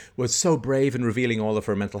 She was so brave in revealing all of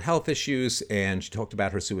her mental health issues, and she talked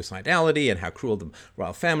about her suicidality and how cruel the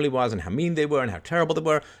royal family was and how mean they were and how terrible they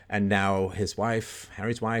were. And now his wife,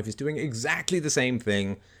 Harry's wife, is doing exactly the same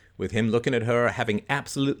thing, with him looking at her, having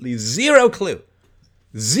absolutely zero clue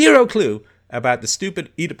about the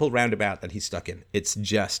stupid Oedipal roundabout that he's stuck in. It's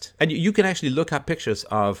just... And you can actually look up pictures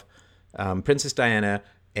of Princess Diana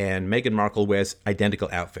and Meghan Markle wears identical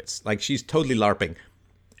outfits. Like, she's totally LARPing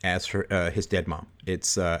as his dead mom.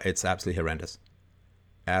 It's absolutely horrendous.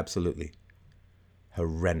 Absolutely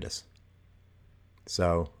horrendous.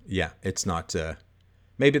 So, yeah, it's not...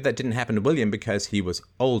 maybe that didn't happen to William because he was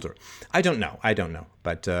older. I don't know.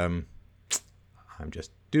 But I'm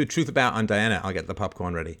just... Dude, truth about on Diana. I'll get the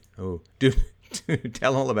popcorn ready. Oh, dude,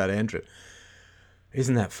 tell all about Andrew.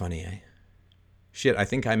 Isn't that funny, eh? Shit, I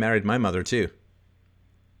think I married my mother, too.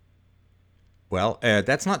 Well,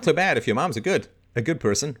 that's not so bad if your moms are good. a good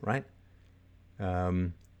person, right?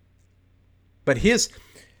 But here's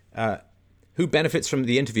who benefits from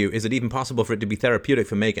the interview. Is it even possible for it to be therapeutic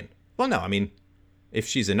for Meghan? Well, no. I mean, if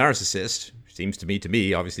she's a narcissist, seems to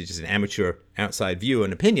me, obviously just an amateur outside view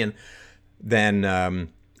and opinion, then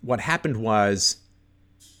what happened was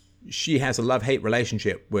she has a love-hate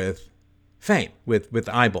relationship with fame, with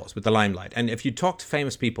the eyeballs, with the limelight. And if you talk to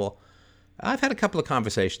famous people, I've had a couple of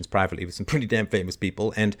conversations privately with some pretty damn famous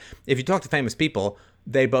people, and if you talk to famous people,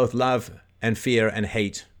 they both love and fear and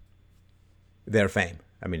hate their fame.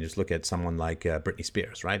 I mean, just look at someone like Britney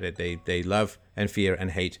Spears, right? They love and fear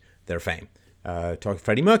and hate their fame. Talk to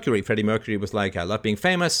Freddie Mercury. Freddie Mercury was like, I love being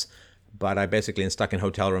famous, but I basically am stuck in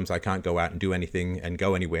hotel rooms. I can't go out and do anything and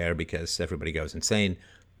go anywhere because everybody goes insane.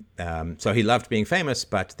 So he loved being famous,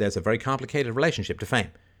 but there's a very complicated relationship to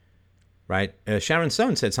fame, right? Sharon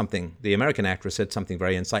Stone said something, the American actress said something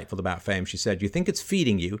very insightful about fame. She said, you think it's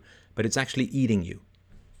feeding you, but it's actually eating you.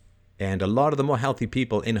 And a lot of the more healthy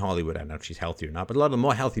people in Hollywood, I don't know if she's healthy or not, but a lot of the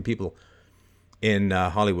more healthy people in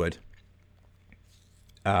Hollywood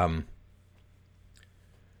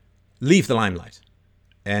leave the limelight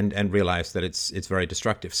and realize that it's very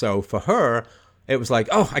destructive. So for her, it was like,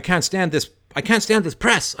 oh, I can't stand this. I can't stand this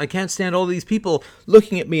press. I can't stand all these people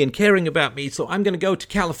looking at me and caring about me. So I'm going to go to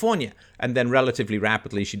California. And then relatively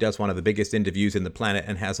rapidly, she does one of the biggest interviews in the planet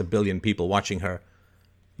and has 1 billion people watching her,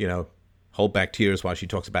 hold back tears while she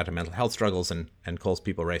talks about her mental health struggles and calls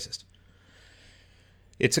people racist.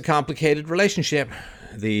 It's a complicated relationship.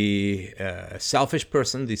 The selfish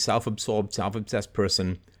person, the self-absorbed, self-obsessed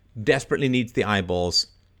person desperately needs the eyeballs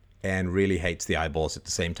and really hates the eyeballs at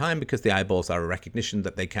the same time, because the eyeballs are a recognition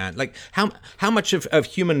that they can't. Like, how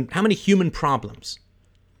many human problems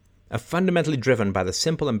are fundamentally driven by the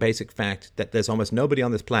simple and basic fact that there's almost nobody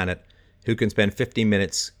on this planet who can spend 15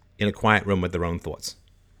 minutes in a quiet room with their own thoughts.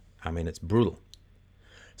 I mean, it's brutal.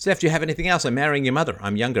 Steph, do you have anything else? I'm marrying your mother.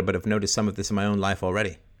 I'm younger, but I've noticed some of this in my own life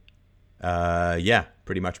already. Yeah,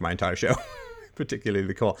 pretty much my entire show, particularly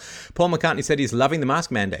the call. Paul McCartney said he's loving the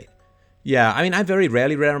mask mandate. Yeah, I mean, I very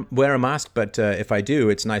rarely wear a mask, but if I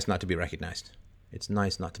do, it's nice not to be recognized. It's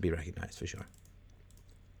nice not to be recognized, for sure.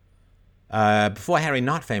 Before Harry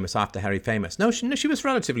not famous, after Harry famous. No, she was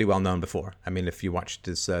relatively well known before. I mean, if you watched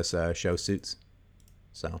his show Suits.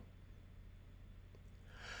 So.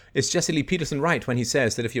 Is Jesse Lee Peterson right when he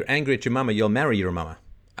says that if you're angry at your mama, you'll marry your mama?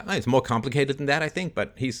 It's more complicated than that, I think,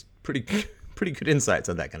 but he's pretty good insights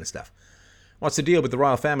on that kind of stuff. What's the deal with the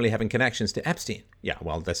royal family having connections to Epstein? Yeah,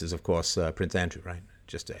 well, this is, of course, Prince Andrew, right?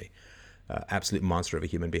 Just a absolute monster of a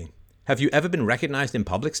human being. Have you ever been recognized in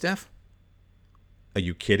public, Steph? Are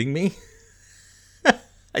you kidding me?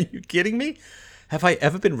 Are you kidding me? Have I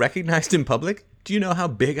ever been recognized in public? Do you know how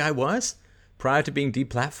big I was prior to being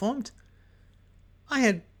deplatformed? I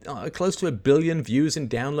had close to 1 billion views and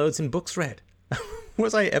downloads and books read.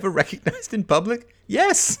 Was I ever recognized in public?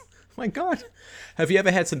 Yes! My God. Have you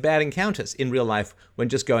ever had some bad encounters in real life when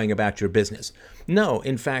just going about your business? No,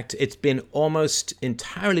 in fact, it's been almost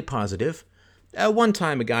entirely positive. One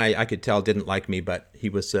time a guy I could tell didn't like me, but he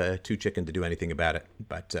was too chicken to do anything about it.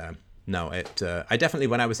 But no, I definitely,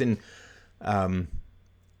 when I was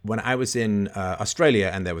in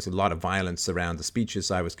Australia and there was a lot of violence around the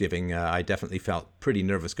speeches I was giving, I definitely felt pretty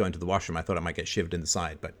nervous going to the washroom. I thought I might get shivved in the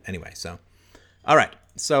side. But anyway, so. All right.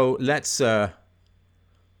 So let's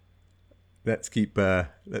keep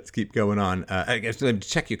going on.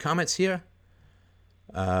 Check your comments here.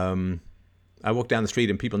 I walk down the street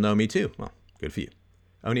and people know me too. Well, good for you.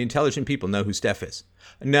 Only intelligent people know who Steph is.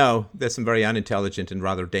 No, there's some very unintelligent and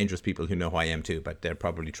rather dangerous people who know who I am too, but they're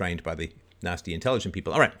probably trained by the nasty intelligent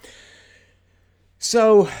people. All right.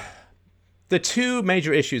 So the two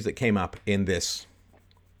major issues that came up in this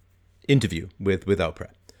interview with Oprah,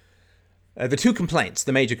 the two complaints,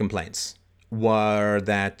 the major complaints, were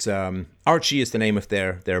that Archie is the name of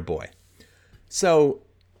their boy. So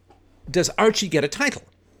does Archie get a title?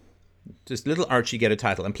 Does little Archie get a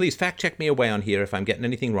title? And please fact check me away on here if I'm getting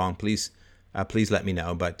anything wrong. Please let me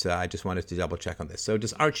know. But I just wanted to double check on this. So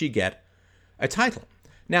does Archie get a title?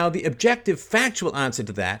 Now, the objective, factual answer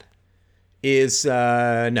to that is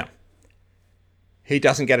no. He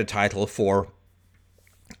doesn't get a title for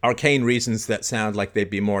arcane reasons that sound like they'd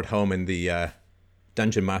be more at home in the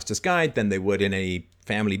Dungeon Master's Guide than they would in any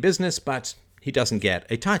family business, but he doesn't get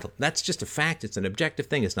a title. That's just a fact. It's an objective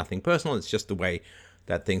thing. It's nothing personal. It's just the way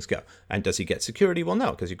that things go. And does he get security? Well,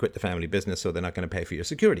 no, because you quit the family business, so they're not going to pay for your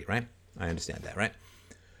security, right? I understand that, right?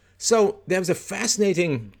 So there was a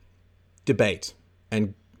fascinating debate,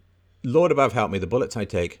 and Lord above help me, the bullets I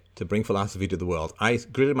take to bring philosophy to the world. I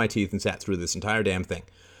gritted my teeth and sat through this entire damn thing.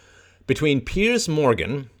 Between Piers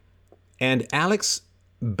Morgan And Alex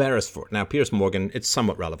Beresford. Now, Piers Morgan, it's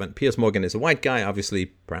somewhat relevant. Piers Morgan is a white guy, obviously,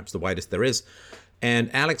 perhaps the whitest there is.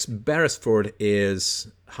 And Alex Beresford is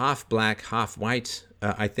half black, half white,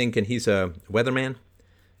 I think, and he's a weatherman.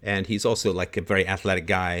 And he's also like a very athletic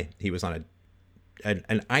guy. He was on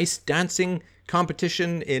an ice dancing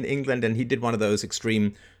competition in England, and he did one of those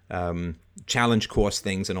extreme challenge course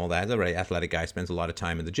things and all that. He's a very athletic guy, spends a lot of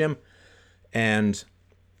time in the gym. And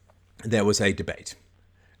there was a debate.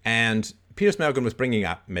 And Piers Morgan was bringing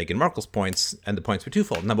up Meghan Markle's points, and the points were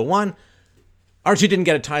twofold. Number one, Archie didn't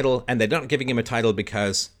get a title, and they're not giving him a title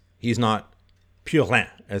because he's not pur laine,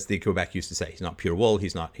 as the Quebec used to say. He's not pure wool.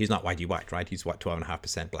 He's not whitey white, right? He's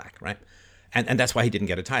 12.5% black, right? And that's why he didn't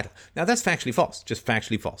get a title. Now, that's factually false, just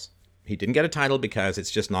factually false. He didn't get a title because it's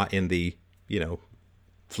just not in the,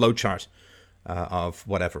 flow chart of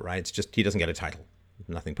whatever, right? It's just he doesn't get a title.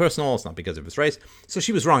 Nothing personal. It's not because of his race. So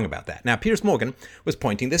she was wrong about that. Now, Piers Morgan was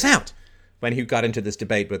pointing this out when he got into this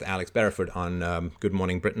debate with Alex Beresford on Good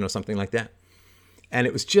Morning Britain or something like that. And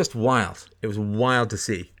it was just wild. It was wild to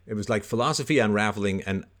see. It was like philosophy unraveling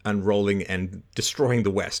and unrolling and destroying the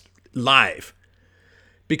West live.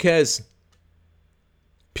 Because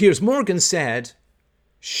Piers Morgan said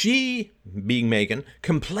she, being Meghan,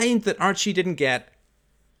 complained that Archie didn't get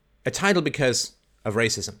a title because of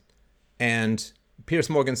racism. And Piers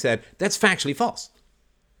Morgan said, that's factually false.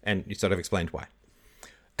 And he sort of explained why.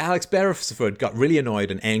 Alex Beresford got really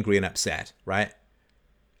annoyed and angry and upset, right?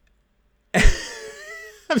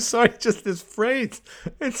 I'm sorry, just this phrase.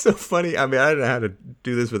 It's so funny. I mean, I don't know how to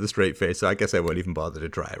do this with a straight face, so I guess I won't even bother to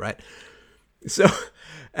try, right? So,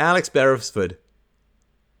 Alex Beresford,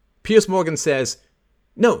 Piers Morgan says,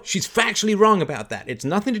 no, she's factually wrong about that. It's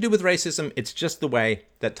nothing to do with racism. It's just the way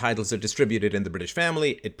that titles are distributed in the British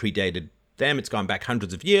family. It predated them. It's gone back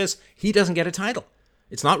hundreds of years. He doesn't get a title.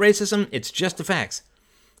 It's not racism. It's just the facts.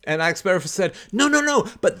 And Alex Beresford said, no,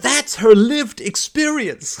 but that's her lived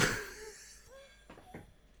experience.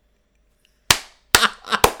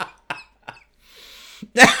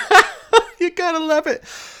 You gotta love it.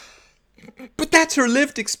 But that's her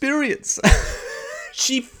lived experience.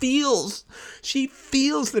 She feels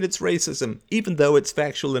that it's racism, even though it's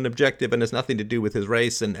factual and objective and has nothing to do with his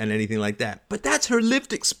race and anything like that. But that's her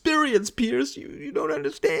lived experience, Piers. You don't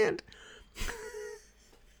understand.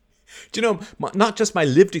 Do you know, not just my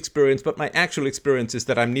lived experience, but my actual experience is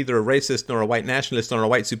that I'm neither a racist nor a white nationalist nor a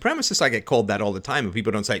white supremacist. I get called that all the time, and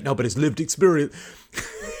people don't say, no, but it's lived experience.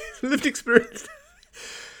 Lived experience.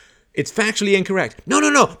 It's factually incorrect.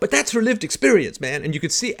 No, but that's her lived experience, man. And you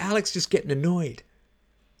could see Alex just getting annoyed.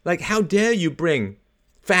 Like, how dare you bring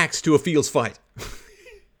facts to a Fields fight?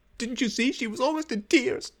 Didn't you see? She was almost in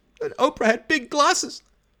tears. And Oprah had big glasses.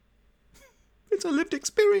 It's a lived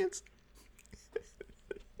experience.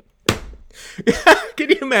 Can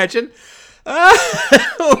you imagine?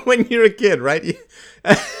 When you're a kid, right?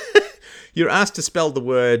 You're asked to spell the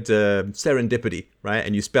word serendipity, right?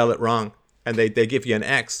 And you spell it wrong. And they give you an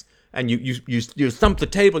X. And you thump the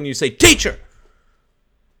table and you say, Teacher!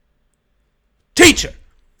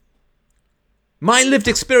 My lived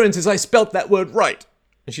experience is I spelt that word right.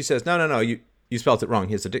 And she says, no, you spelt it wrong.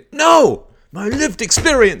 Here's the No! My lived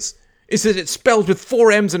experience is that it's spelled with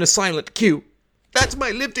 4 M's and a silent Q. That's my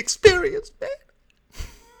lived experience, man.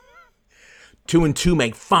 2 and 2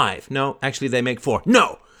 make 5. No, actually they make 4.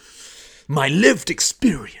 No! My lived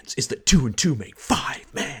experience is that 2 and 2 make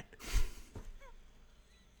 5, man.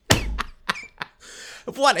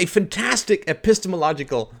 What a fantastic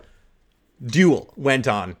epistemological duel went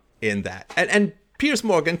on in that. And Piers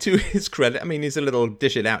Morgan, to his credit, I mean, he's a little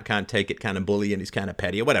dish it out, can't take it kind of bully, and he's kind of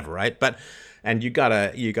petty or whatever, right? And you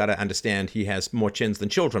gotta understand he has more chins than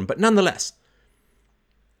children. But nonetheless,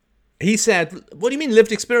 he said, what do you mean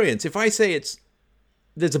lived experience? If I say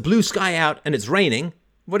there's a blue sky out and it's raining,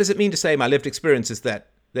 what does it mean to say my lived experience is that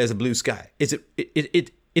there's a blue sky?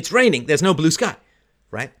 It's raining, there's no blue sky,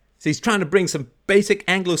 right? So he's trying to bring some basic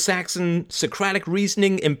Anglo-Saxon, Socratic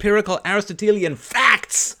reasoning, empirical Aristotelian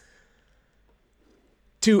facts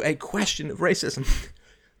to a question of racism.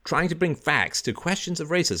 Trying to bring facts to questions of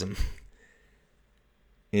racism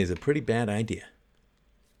is a pretty bad idea.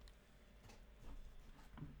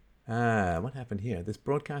 What happened here? This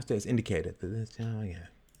broadcaster has indicated that this... Oh, yeah.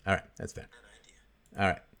 All right, that's fair. All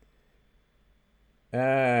right.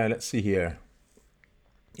 Let's see here.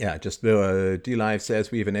 Yeah, just D-Live says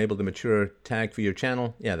we've enabled the mature tag for your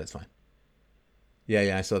channel. Yeah, that's fine.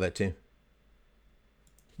 Yeah, I saw that too.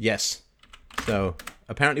 Yes. So,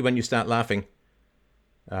 apparently when you start laughing,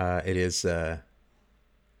 it is...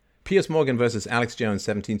 Piers Morgan versus Alex Jones,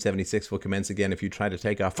 1776 will commence again if you try to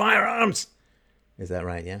take our firearms. Is that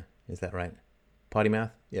right? Yeah? Is that right? Potty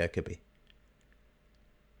mouth? Yeah, it could be.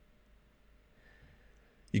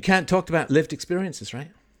 You can't talk about lived experiences,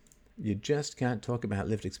 right? You just can't talk about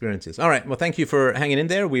lived experiences. All right. Well, thank you for hanging in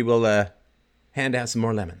there. We will hand out some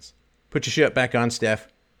more lemons. Put your shirt back on, Steph.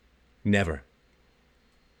 Never.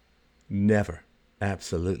 Never.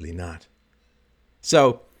 Absolutely not.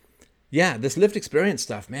 So, yeah, this lived experience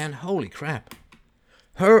stuff, man, holy crap.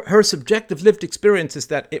 Her subjective lived experience is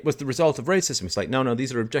that it was the result of racism. It's like, no,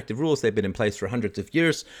 these are objective rules. They've been in place for hundreds of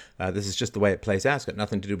years. This is just the way it plays out. It's got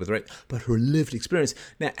nothing to do with race. But her lived experience.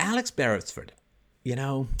 Now, Alex Beresford,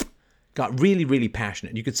 got really, really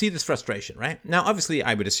passionate. You could see this frustration, right? Now, obviously,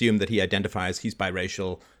 I would assume that he identifies, he's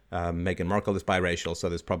biracial. Meghan Markle is biracial, so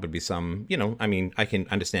there's probably some, I can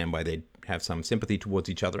understand why they'd have some sympathy towards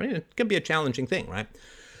each other. It can be a challenging thing, right?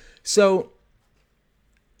 So,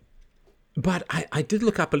 but I did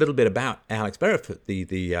look up a little bit about Alex Beresford, the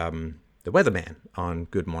weatherman on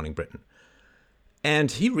Good Morning Britain.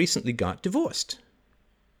 And he recently got divorced.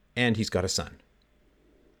 And he's got a son.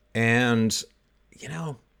 And,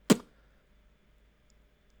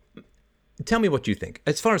 tell me what you think.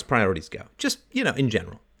 As far as priorities go, just, in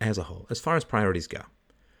general, as a whole, as far as priorities go,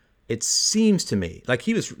 it seems to me like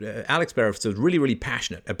Alex Beresford was really, really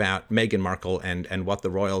passionate about Meghan Markle and what the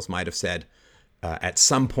royals might have said at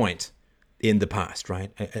some point in the past,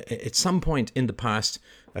 right? At some point in the past,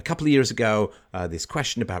 a couple of years ago, this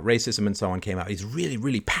question about racism and so on came out. He's really,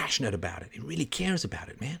 really passionate about it. He really cares about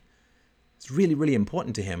it, man. It's really, really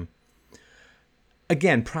important to him.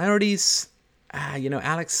 Again, priorities,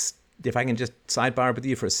 Alex, if I can just sidebar with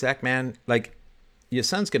you for a sec, man, like your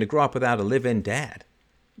son's going to grow up without a live-in dad.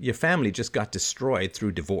 Your family just got destroyed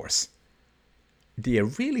through divorce. Do you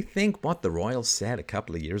really think what the royals said a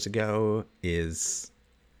couple of years ago is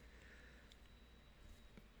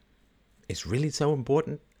really so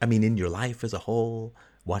important? I mean, in your life as a whole,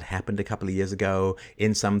 what happened a couple of years ago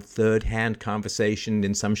in some third-hand conversation,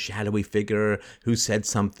 in some shadowy figure who said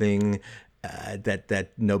something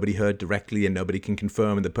that nobody heard directly and nobody can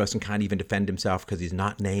confirm, and the person can't even defend himself because he's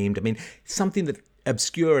not named. I mean, something that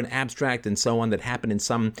obscure and abstract and so on that happened in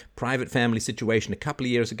some private family situation a couple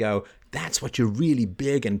of years ago, that's what you're really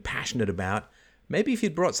big and passionate about. Maybe if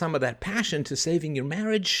you'd brought some of that passion to saving your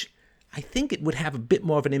marriage, I think it would have a bit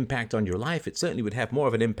more of an impact on your life. It certainly would have more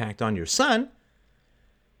of an impact on your son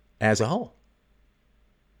as a whole.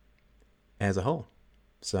 As a whole.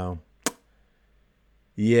 So,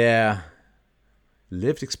 yeah.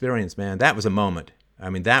 Lived experience, man. That was a moment.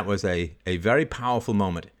 I mean, that was a very powerful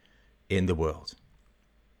moment in the world.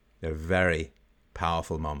 A very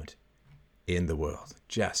powerful moment in the world.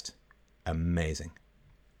 Just amazing.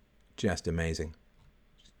 Just amazing.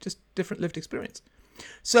 Just different lived experience.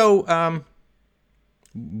 So,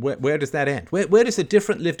 where does that end? Where does a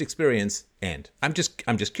different lived experience end? I'm just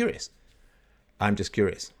curious. I'm just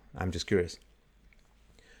curious.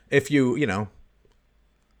 If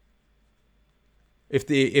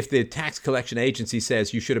if the tax collection agency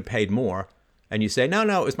says you should have paid more, and you say, no,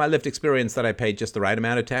 it was my lived experience that I paid just the right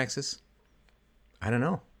amount of taxes, I don't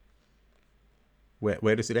know.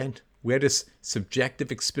 Where does it end? Where does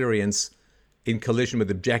subjective experience in collision with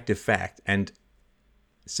objective fact and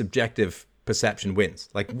subjective perception wins?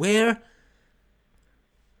 Like, where?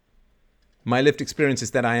 My lived experience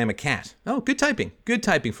is that I am a cat. Oh, good typing. Good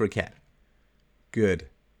typing for a cat. Good.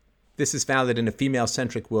 This is valid in a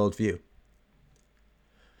female-centric worldview.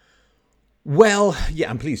 Well, yeah,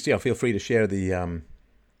 and please, feel free to share the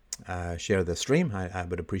stream. I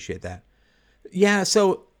would appreciate that. Yeah,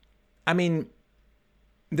 so, I mean,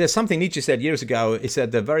 there's something Nietzsche said years ago. He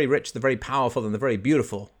said, the very rich, the very powerful, and the very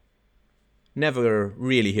beautiful never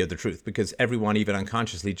really hear the truth because everyone, even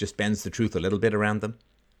unconsciously, just bends the truth a little bit around them.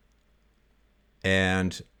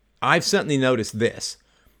 And I've certainly noticed this.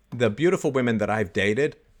 The beautiful women that I've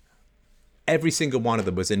dated, every single one of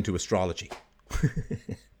them was into astrology.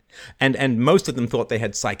 And most of them thought they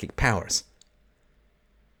had psychic powers.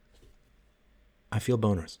 I feel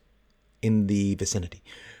boners in the vicinity.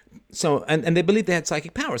 So, and they believed they had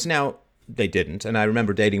psychic powers. Now, they didn't. And I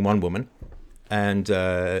remember dating one woman, and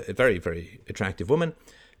a very, very attractive woman.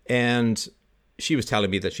 And she was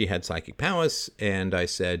telling me that she had psychic powers. And I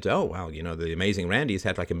said, oh, wow, the Amazing Randy's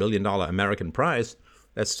had like $1 million American prize.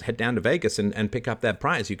 Let's head down to Vegas and pick up that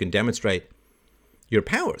prize. You can demonstrate your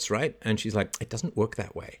powers, right? And she's like, it doesn't work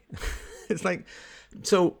that way. It's like,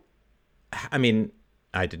 so, I mean,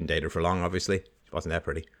 I didn't date her for long, obviously. She wasn't that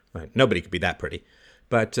pretty. Right? Nobody could be that pretty.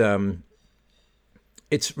 But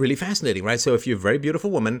it's really fascinating, right? So if you're a very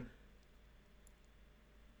beautiful woman,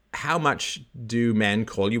 how much do men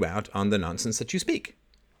call you out on the nonsense that you speak?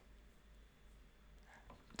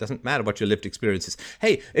 Doesn't matter what your lived experience is.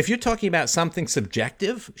 Hey, if you're talking about something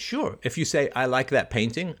subjective, sure. If you say, I like that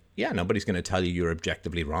painting, Yeah, nobody's going to tell you you're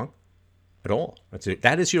objectively wrong at all.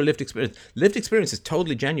 That is your lived experience. Lived experience is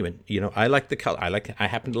totally genuine. I like the color. I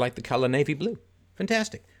happen to like the color navy blue.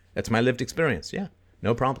 Fantastic. That's my lived experience. Yeah,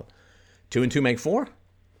 no problem. 2 and 2 make 4.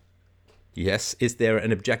 Yes. Is there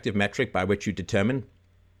an objective metric by which you determine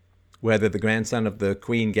whether the grandson of the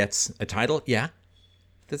Queen gets a title? Yeah.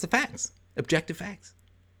 That's the facts. Objective facts.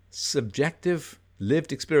 Subjective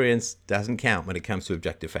lived experience doesn't count when it comes to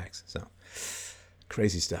objective facts. So,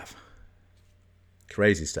 crazy stuff.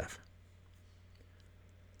 Crazy stuff.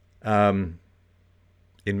 In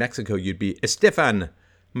Mexico, you'd be Estefan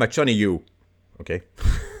Machoniu. Okay.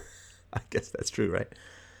 I guess that's true, right?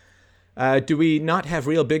 Do we not have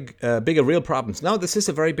bigger real problems? No, this is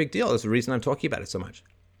a very big deal. That's the reason I'm talking about it so much.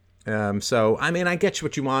 I get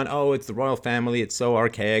what you want. Oh, it's the royal family. It's so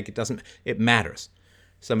archaic. It matters.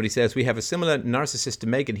 Somebody says, we have a similar narcissist to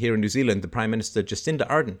Meghan here in New Zealand, the Prime Minister Jacinda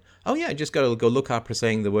Ardern. Oh, yeah, I just got to go look up her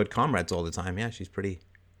saying the word comrades all the time. Yeah, she's pretty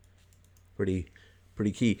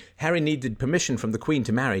key. Harry needed permission from the Queen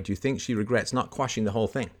to marry. Do you think she regrets not quashing the whole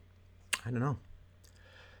thing? I don't know.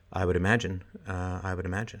 I would imagine. My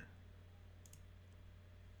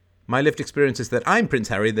lived experience is that I'm Prince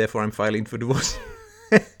Harry, therefore I'm filing for divorce.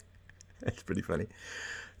 That's pretty funny.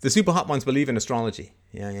 The super hot ones believe in astrology.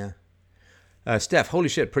 Yeah. Steph, holy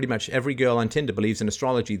shit, pretty much every girl on Tinder believes in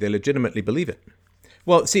astrology. They legitimately believe it.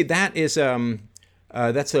 Well, see, that is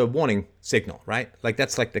that's a warning signal, right? Like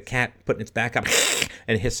that's like the cat putting its back up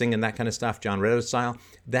and hissing and that kind of stuff, John Ritter style.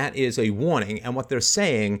 That is a warning. And what they're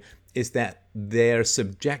saying is that their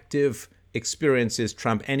subjective experiences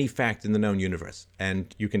trump any fact in the known universe.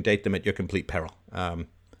 And you can date them at your complete peril.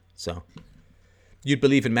 So you'd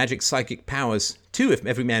believe in magic psychic powers too if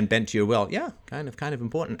every man bent to your will. Yeah, kind of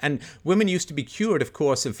important. And women used to be cured, of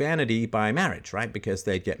course, of vanity by marriage, right? Because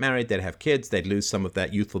they'd get married, they'd have kids, they'd lose some of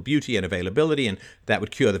that youthful beauty and availability, and that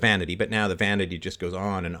would cure the vanity. But now the vanity just goes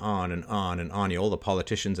on and on and on and on. All the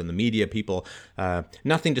politicians and the media people,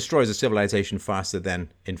 nothing destroys a civilization faster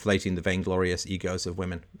than inflating the vainglorious egos of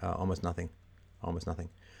women. Almost nothing. All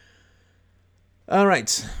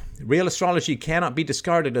right. Real astrology cannot be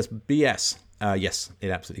discarded as BS. Yes,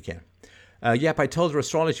 it absolutely can. Yep, I told her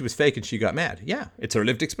astrology was fake and she got mad. Yeah, it's her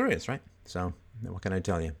lived experience, right? So, what can I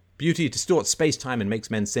tell you? Beauty distorts space-time and makes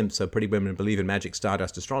men simps, so pretty women believe in magic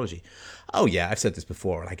stardust astrology. Oh, yeah, I've said this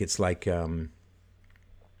before. It's like, is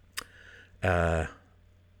that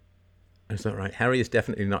right? Harry is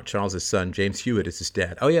definitely not Charles's son. James Hewitt is his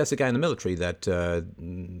dad. Oh, yeah, it's the guy in the military that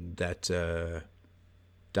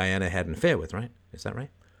Diana had an affair with, right? Is that right?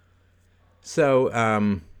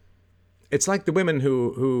 So, it's like the women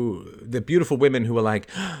the beautiful women who are like,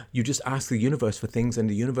 you just ask the universe for things and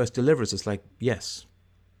the universe delivers. It's like, yes,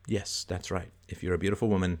 that's right. If you're a beautiful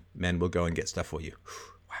woman, men will go and get stuff for you.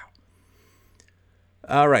 Wow.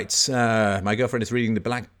 All right. My girlfriend is reading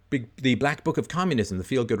the Black Book of Communism, the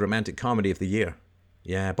feel-good romantic comedy of the year.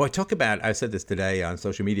 Yeah, boy, talk about, I said this today on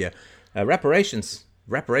social media, reparations.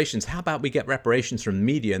 How about we get reparations from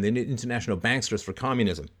media and the international banksters for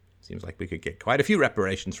communism? Seems like we could get quite a few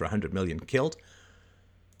reparations for 100 million killed.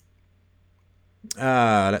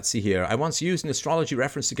 Let's see here. I once used an astrology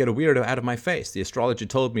reference to get a weirdo out of my face. The astrologer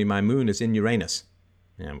told me my moon is in Uranus.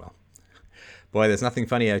 Yeah, well. Boy, there's nothing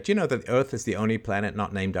funny. Do you know that Earth is the only planet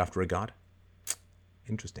not named after a god?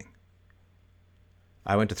 Interesting.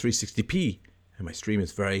 I went to 360p, and my stream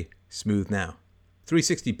is very smooth now.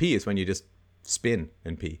 360p is when you just spin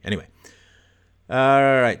and pee. Anyway.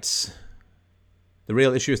 All right. The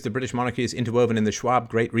real issue is the British monarchy is interwoven in the Schwab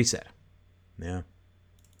Great Reset. Yeah.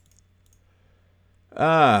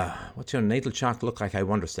 What's your natal chart look like, I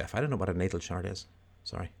wonder, Steph? I don't know what a natal chart is.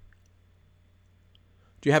 Sorry.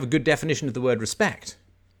 Do you have a good definition of the word respect?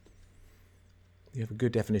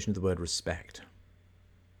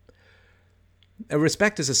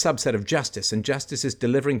 Respect is a subset of justice, and justice is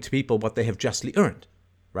delivering to people what they have justly earned.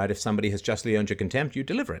 Right? If somebody has justly earned your contempt, you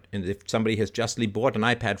deliver it. And if somebody has justly bought an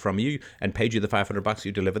iPad from you and paid you the $500,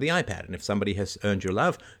 you deliver the iPad. And if somebody has earned your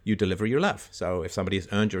love, you deliver your love. So if somebody has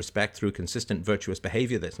earned your respect through consistent virtuous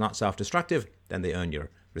behavior that's not self-destructive, then they earn your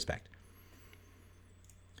respect.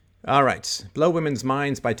 All right. Blow women's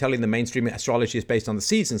minds by telling them mainstream astrology is based on the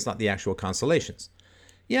seasons, not the actual constellations.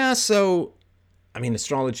 Yeah, so,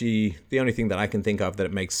 astrology, the only thing that I can think of that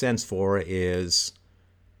it makes sense for is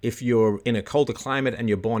if you're in a colder climate and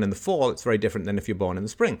you're born in the fall, it's very different than if you're born in the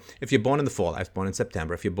spring. If you're born in the fall, I was born in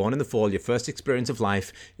September. If you're born in the fall, your first experience of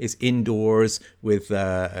life is indoors with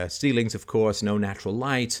ceilings, of course, no natural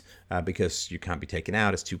light because you can't be taken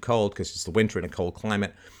out. It's too cold because it's the winter in a cold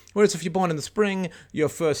climate. Whereas if you're born in the spring, your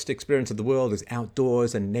first experience of the world is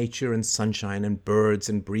outdoors and nature and sunshine and birds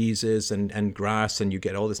and breezes and grass, and you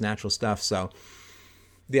get all this natural stuff. So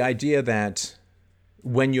the idea that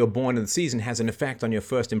when you're born in the season has an effect on your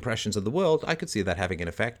first impressions of the world, I could see that having an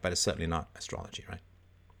effect, but it's certainly not astrology, right?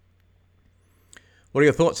 What are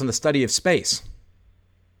your thoughts on the study of space?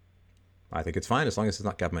 I think it's fine as long as it's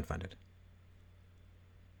not government funded.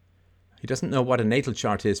 He doesn't know what a natal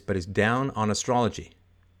chart is, but is down on astrology.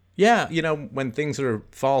 Yeah, when things are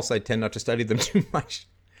false, I tend not to study them too much.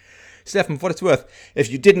 Stefan, for what it's worth, if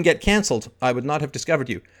you didn't get cancelled, I would not have discovered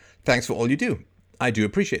you. Thanks for all you do. I do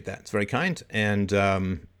appreciate that. It's very kind. And yeah,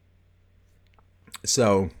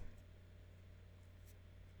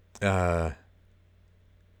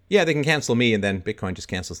 they can cancel me, and then Bitcoin just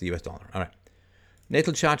cancels the US dollar. All right.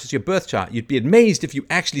 Natal chart is your birth chart. You'd be amazed if you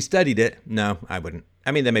actually studied it. No, I wouldn't.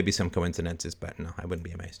 I mean, there may be some coincidences, but no, I wouldn't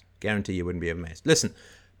be amazed. Guarantee you wouldn't be amazed. Listen,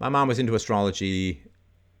 my mom was into astrology,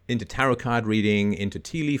 into tarot card reading, into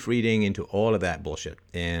tea leaf reading, into all of that bullshit.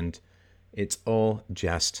 And it's all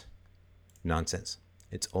just nonsense.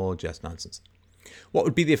 It's all just nonsense. What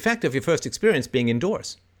would be the effect of your first experience being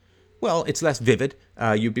indoors? Well, it's less vivid.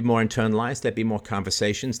 You'd be more internalized. There'd be more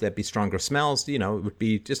conversations. There'd be stronger smells. It would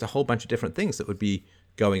be just a whole bunch of different things that would be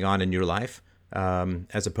going on in your life,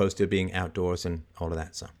 as opposed to being outdoors and all of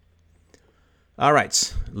that. So, all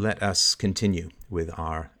right, let us continue with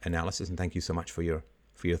our analysis. And thank you so much for your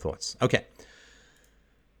thoughts. Okay.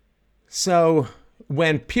 So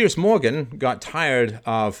when Piers Morgan got tired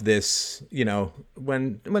of this,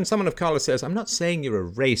 when someone of color says, I'm not saying you're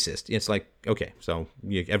a racist, it's like, okay, so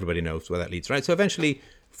everybody knows where that leads, right? So eventually,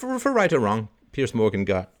 for right or wrong, Piers Morgan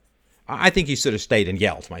I think he should have stayed and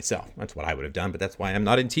yelled myself. That's what I would have done, but that's why I'm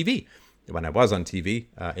not in TV. When I was on TV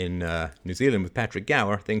in New Zealand with Patrick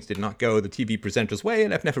Gower, things did not go the TV presenter's way,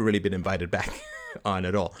 and I've never really been invited back on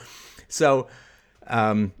at all. So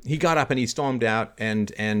he got up and he stormed out,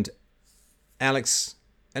 and Alex,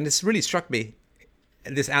 and this really struck me,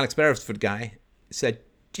 this Alex Beresford guy said,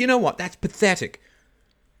 do you know what? That's pathetic.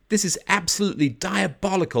 This is absolutely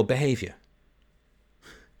diabolical behavior.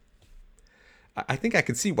 I think I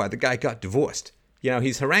can see why the guy got divorced.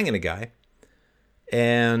 He's haranguing a guy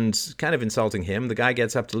and kind of insulting him. The guy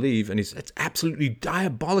gets up to leave, and it's absolutely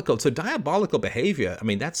diabolical. So diabolical behavior, I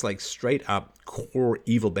mean, that's like straight up core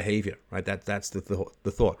evil behavior, right? That's the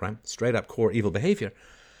thought, right? Straight up core evil behavior.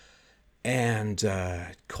 And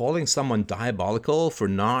calling someone diabolical for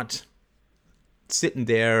not sitting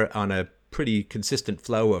there on a pretty consistent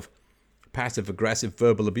flow of passive-aggressive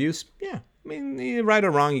verbal abuse, yeah. I mean, right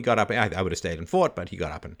or wrong, he got up. I would have stayed and fought, but he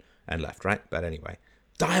got up and left, right? But anyway,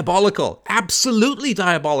 diabolical, absolutely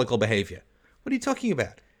diabolical behavior. What are you talking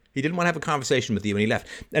about? He didn't want to have a conversation with you, and he left.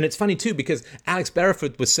 And it's funny, too, because Alex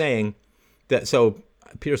Beresford was saying that, so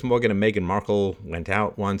Piers Morgan and Meghan Markle went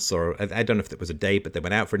out once, or I don't know if it was a date, but they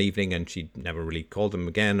went out for an evening and she never really called him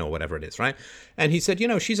again or whatever it is, right? And he said,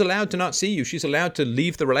 she's allowed to not see you. She's allowed to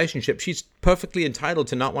leave the relationship. She's perfectly entitled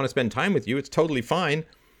to not want to spend time with you. It's totally fine.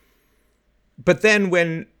 But then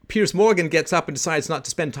when Piers Morgan gets up and decides not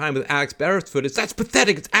to spend time with Alex Beresford, that's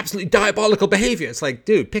pathetic. It's absolutely diabolical behavior. It's like,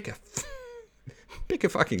 dude, pick a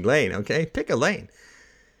fucking lane, okay? Pick a lane.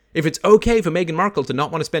 If it's okay for Meghan Markle to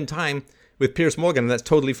not want to spend time with Piers Morgan, and that's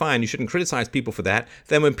totally fine. You shouldn't criticize people for that.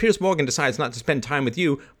 Then when Piers Morgan decides not to spend time with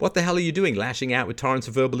you, what the hell are you doing? Lashing out with torrents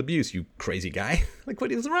of verbal abuse, you crazy guy. Like,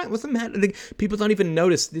 what is wrong? What's the matter? Like, people don't even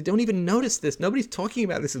notice. They don't even notice this. Nobody's talking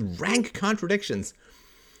about this. It's rank contradictions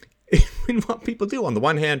in what people do. On the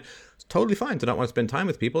one hand, it's totally fine to not want to spend time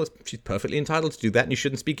with people. She's perfectly entitled to do that, and you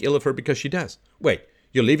shouldn't speak ill of her because she does. Wait,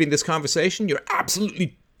 you're leaving this conversation? You're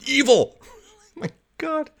absolutely evil. My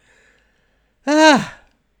God.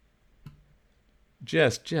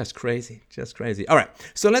 Just crazy. All right,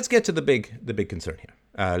 so let's get to the big concern here.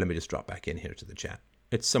 Let me just drop back in here to the chat.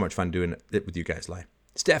 It's so much fun doing it with you guys live.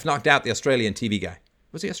 Steph knocked out the Australian TV guy.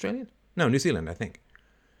 Was he Australian? No, New Zealand, I think.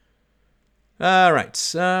 All right.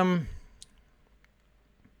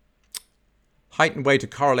 Height and weight are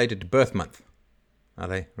correlated to birth month. Are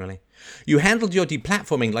they, really? You handled your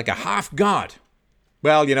deplatforming like a half god.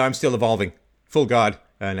 Well, I'm still evolving. Full god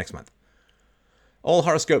next month. All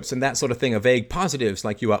horoscopes and that sort of thing are vague positives,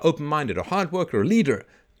 like you are open-minded or hard worker or leader.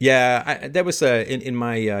 Yeah, there was in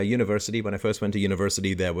my university, when I first went to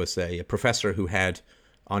university, there was a professor who had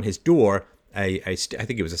on his door, I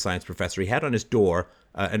think he was a science professor, he had on his door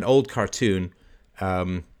an old cartoon,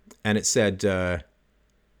 and it said, the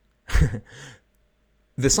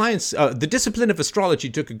discipline of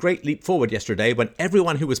astrology took a great leap forward yesterday when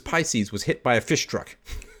everyone who was Pisces was hit by a fish truck.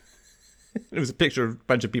 It was a picture of a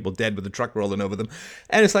bunch of people dead with a truck rolling over them.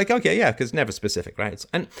 And it's like, okay, yeah, because it's never specific, right?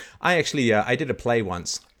 And I actually, I did a play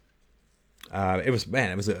once. It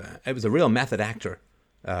was a real method actor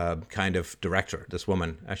kind of director, this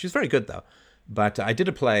woman. She's very good, though. But I did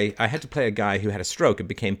a play. I had to play a guy who had a stroke and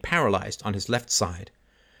became paralyzed on his left side.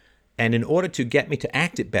 And in order to get me to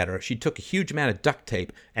act it better, she took a huge amount of duct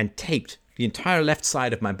tape and taped the entire left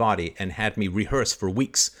side of my body and had me rehearse for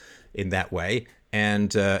weeks in that way.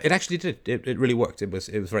 And it actually did. It really worked. It was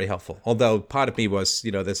very helpful. Although part of me was,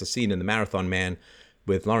 there's a scene in The Marathon Man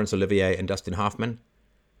with Laurence Olivier and Dustin Hoffman.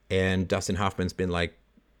 And Dustin Hoffman's been like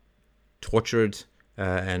tortured.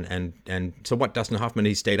 And so what Dustin Hoffman,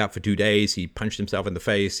 he stayed up for 2 days. He punched himself in the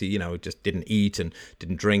face. He, just didn't eat and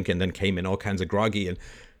didn't drink and then came in all kinds of groggy. And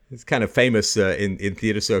it's kind of famous in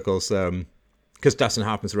theater circles because Dustin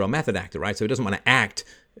Hoffman's a real method actor, right? So he doesn't want to act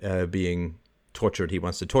being tortured. He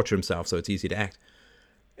wants to torture himself, so it's easy to act.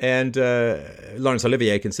 And Laurence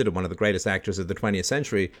Olivier, considered one of the greatest actors of the 20th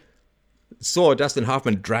century, saw Dustin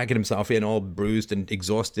Hoffman dragging himself in all bruised and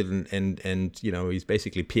exhausted and he's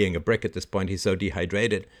basically peeing a brick at this point. He's so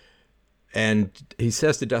dehydrated. And he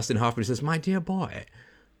says to Dustin Hoffman, he says, "My dear boy,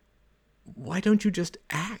 why don't you just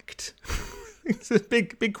act?" It's a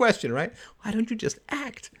big question, right? Why don't you just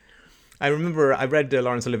act? I remember I read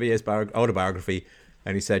Laurence Olivier's autobiography,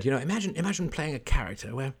 and he said, imagine playing a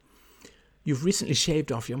character where you've recently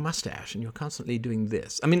shaved off your mustache and you're constantly doing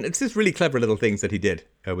this. I mean, it's just really clever little things that he did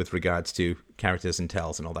with regards to characters and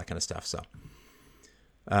tells and all that kind of stuff. So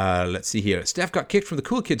let's see here. Steph got kicked from the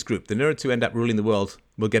cool kids group. The nerds who end up ruling the world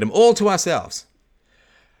will get them all to ourselves.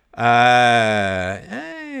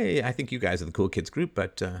 Hey, I think you guys are the cool kids group,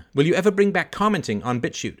 but will you ever bring back commenting on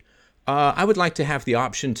BitChute? I would like to have the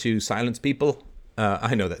option to silence people.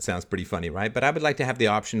 I know that sounds pretty funny, right? But I would like to have the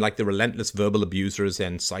option, like the relentless verbal abusers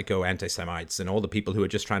and psycho anti-Semites and all the people who are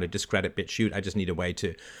just trying to discredit BitChute. I just need a way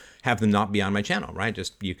to have them not be on my channel, right?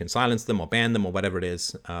 Just you can silence them or ban them or whatever it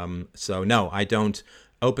is. So no, I don't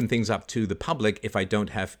open things up to the public if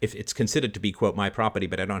it's considered to be, quote, my property,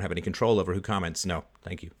 but I don't have any control over who comments. No,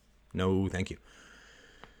 thank you. No, thank you.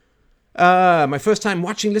 My first time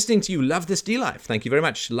listening to you. Love this D-Life. Thank you very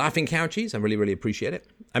much. Laughing Cow Cheese. I really, really appreciate it.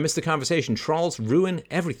 I missed the conversation. Trolls ruin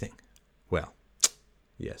everything. Well,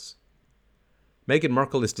 yes. Meghan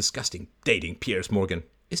Markle is disgusting. Dating Piers Morgan.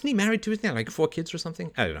 Isn't he married to, like 4 kids or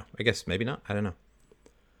something? I don't know. I guess maybe not. I don't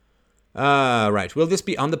know. Right. Will this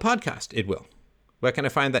be on the podcast? It will. Where can I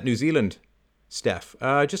find that New Zealand Steph?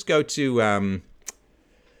 Just go to,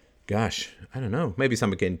 gosh, I don't know. Maybe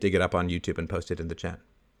someone can dig it up on YouTube and post it in the chat.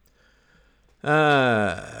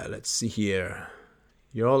 Let's see here.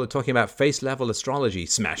 You're all talking about face level astrology.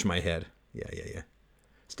 Smash my head. Yeah.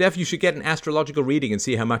 Steph, you should get an astrological reading and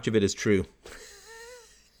see how much of it is true.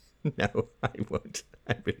 No, I won't.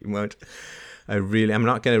 I really won't. I'm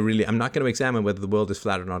not going to examine whether the world is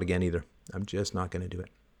flat or not again either. I'm just not going to do it.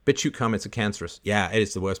 BitChute comments are cancerous. Yeah, it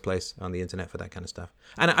is the worst place on the internet for that kind of stuff.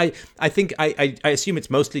 And I think I assume it's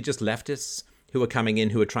mostly just leftists who are coming in,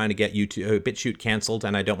 who are trying to get BitChute canceled,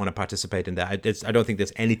 and I don't want to participate in that. I don't think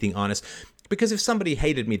there's anything honest, because if somebody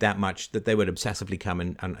hated me that much that they would obsessively come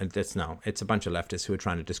and it's a bunch of leftists who are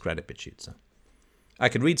trying to discredit BitChute. So I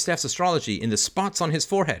could read Steph's astrology in the spots on his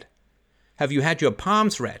forehead. Have you had your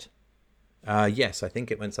palms read? Yes, I think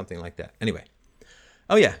it went something like that. Anyway,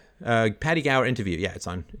 oh yeah, Paddy Gower interview. Yeah, it's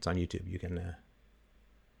on YouTube.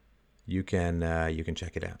 You can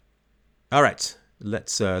check it out. All right.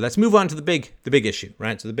 Let's move on to the big issue,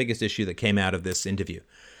 right? So the biggest issue that came out of this interview.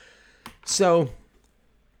 So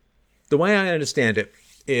the way I understand it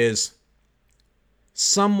is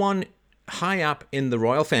someone high up in the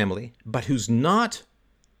royal family, but who's not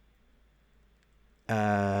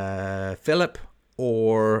Philip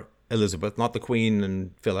or Elizabeth, not the Queen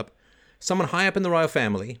and Philip, someone high up in the royal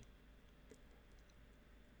family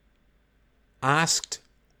asked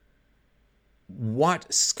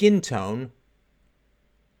what skin tone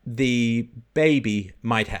the baby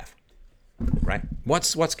might have, right? What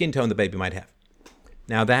skin tone the baby might have.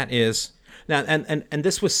 Now that is and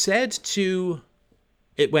this was said to.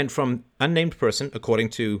 It went from unnamed person, according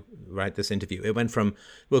to this interview. It went from,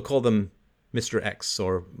 we'll call them Mr. X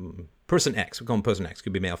or Person X. We'll call them Person X.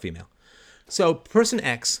 Could be male, female. So Person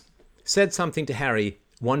X said something to Harry,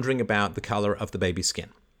 wondering about the color of the baby's skin,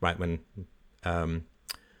 right? When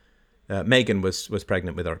Meghan was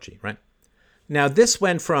pregnant with Archie, right? Now, this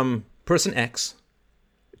went from Person X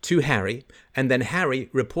to Harry, and then Harry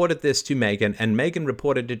reported this to Meghan, and Meghan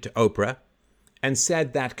reported it to Oprah and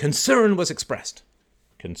said that concern was expressed.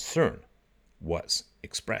 Concern was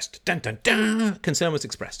expressed. Dun, dun, dun. Concern was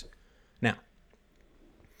expressed. Now,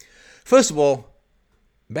 first of all,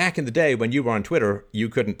 back in the day when you were on Twitter, you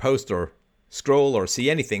couldn't post or scroll or see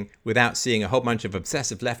anything without seeing a whole bunch of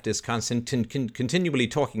obsessive leftists continually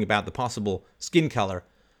talking about the possible skin color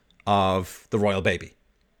of the royal baby.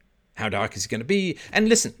 How dark is he going to be? And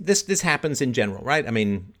listen, this happens in general, right? I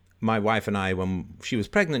mean, my wife and I, when she was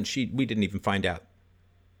pregnant, we didn't even find out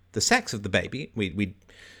the sex of the baby.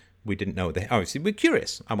 We didn't know. Obviously, we're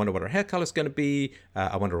curious. I wonder what her hair color is going to be.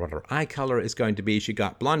 I wonder what her eye color is going to be. She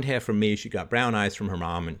got blonde hair from me. She got brown eyes from her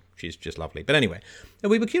mom, and she's just lovely. But anyway,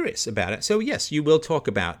 we were curious about it. So yes, you will talk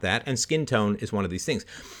about that, and skin tone is one of these things.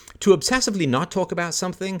 To obsessively not talk about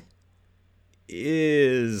something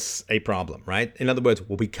is a problem, right? In other words,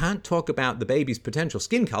 well, we can't talk about the baby's potential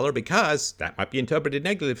skin color because that might be interpreted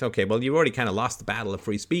negatively. Okay, well, you already kind of lost the battle of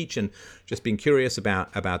free speech and just being curious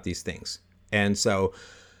about these things. And so,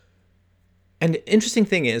 and the interesting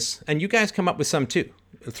thing is, and you guys come up with some too,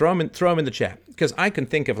 throw them in the chat, because I can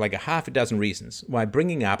think of like a half a dozen reasons why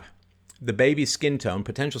bringing up the baby's skin tone,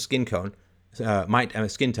 potential skin tone, might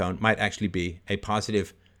actually be a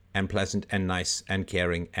positive and pleasant and nice and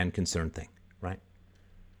caring and concerned thing, right?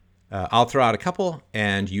 I'll throw out a couple,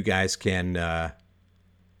 and you guys can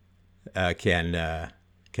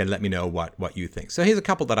let me know what you think. So here's a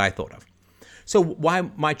couple that I thought of. So why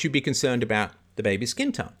might you be concerned about the baby's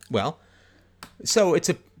skin tone? Well, so it's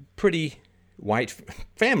a pretty white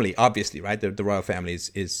family, obviously, right? The royal family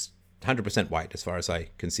is 100% white as far as I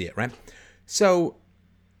can see it, right? So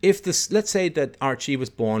if let's say that Archie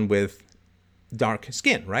was born with dark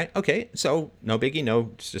skin, right? Okay, so no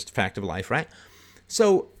biggie, it's just a fact of life, right?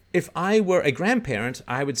 So if I were a grandparent,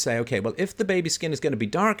 I would say, okay, well, if the baby's skin is going to be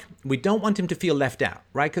dark, we don't want him to feel left out,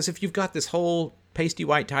 right? Because if you've got this whole pasty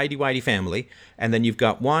white, tidy-whitey family, and then you've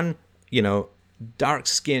got one,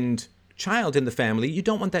 dark-skinned child in the family, you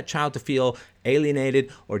don't want that child to feel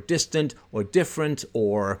alienated or distant or different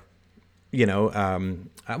or, I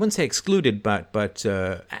wouldn't say excluded, but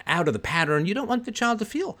out of the pattern. You don't want the child to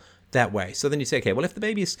feel that way. So then you say, okay, well, if the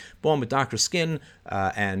baby's born with darker skin,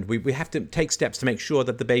 and we have to take steps to make sure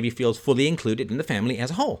that the baby feels fully included in the family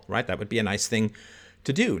as a whole, right? That would be a nice thing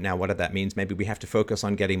to do. Now, what that means, maybe we have to focus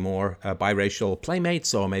on getting more biracial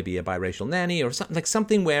playmates, or maybe a biracial nanny, or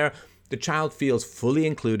something where the child feels fully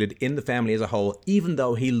included in the family as a whole, even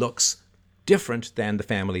though he looks different than the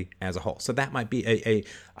family as a whole. So that might be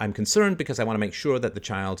I'm concerned because I want to make sure that the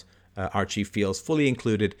child, Archie, feels fully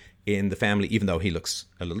included in the family, even though he looks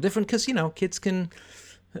a little different, because, kids can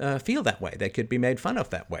feel that way. They could be made fun of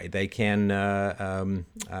that way. They can,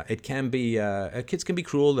 kids can be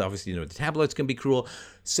cruel. Obviously, the tabloids can be cruel.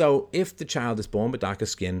 So if the child is born with darker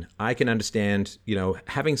skin, I can understand,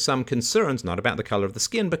 having some concerns, not about the color of the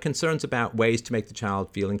skin, but concerns about ways to make the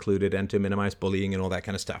child feel included and to minimize bullying and all that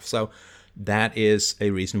kind of stuff. So that is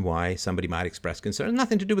a reason why somebody might express concern.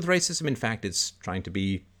 Nothing to do with racism. In fact, it's trying to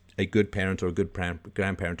be a good parent or a good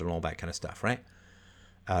grandparent and all that kind of stuff, right?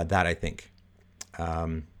 That I think.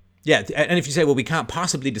 Yeah, and if you say, well, we can't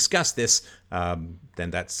possibly discuss this, then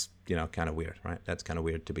that's, kind of weird, right? That's kind of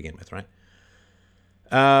weird to begin with, right?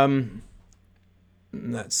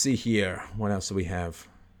 Let's see here. What else do we have?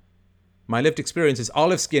 My lived experience is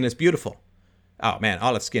olive skin is beautiful. Oh, man,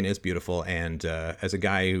 olive skin is beautiful. And as a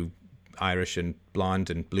guy who Irish and blonde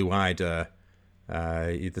and blue-eyed, the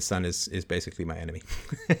sun is basically my enemy.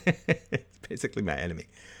 It's basically my enemy.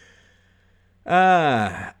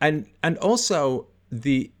 And also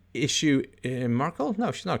the issue in Markle?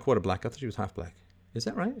 No, she's not a quarter black. I thought she was half black. Is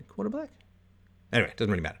that right? Quarter black? Anyway, it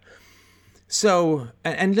doesn't really matter. So,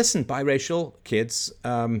 and listen, biracial kids,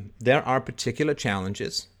 there are particular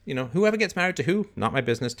challenges. Whoever gets married to who, not my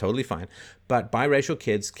business, totally fine. But biracial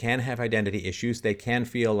kids can have identity issues. They can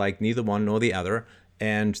feel like neither one nor the other.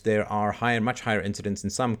 And there are much higher incidents in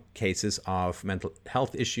some cases of mental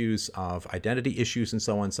health issues, of identity issues, and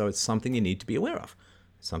so on. So it's something you need to be aware of.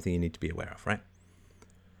 Right?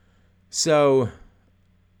 So,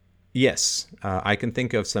 yes, I can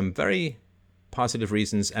think of some very positive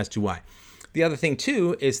reasons as to why. The other thing,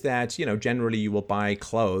 too, is that, generally you will buy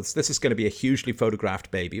clothes. This is going to be a hugely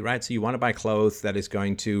photographed baby, right? So you want to buy clothes that is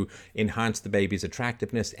going to enhance the baby's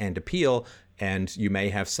attractiveness and appeal. And you may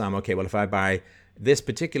have some, okay, well, if I buy this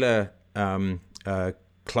particular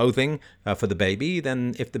clothing for the baby,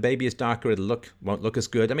 then if the baby is darker, it won't look as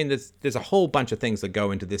good. I mean, there's a whole bunch of things that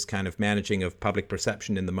go into this kind of managing of public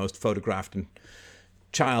perception in the most photographed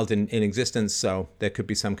child in existence. So there could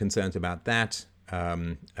be some concerns about that.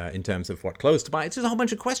 In terms of what clothes to buy. It's just a whole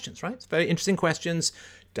bunch of questions, right? It's very interesting questions.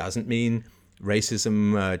 Doesn't mean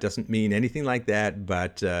racism, doesn't mean anything like that,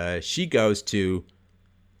 but she goes to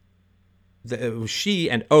she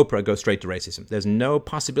and Oprah go straight to racism. There's no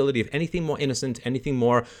possibility of anything more innocent, anything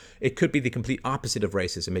more. It could be the complete opposite of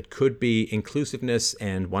racism. It could be inclusiveness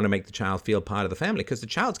and want to make the child feel part of the family, because the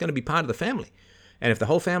child's going to be part of the family. And if the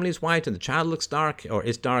whole family is white and the child looks dark or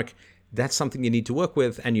is dark, that's something you need to work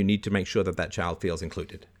with, and you need to make sure that that child feels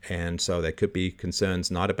included. And so there could be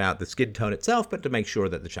concerns not about the skin tone itself, but to make sure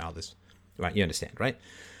that the child is, right? You understand, right?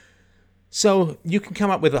 So you can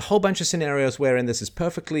come up with a whole bunch of scenarios wherein this is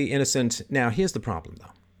perfectly innocent. Now, here's the problem,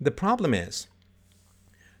 though. The problem is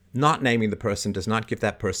not naming the person does not give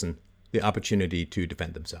that person the opportunity to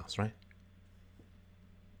defend themselves, right?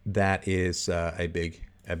 That is a big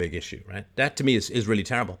issue, right? That, to me, is really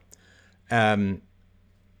terrible.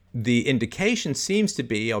 The indication seems to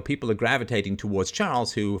be, or people are gravitating towards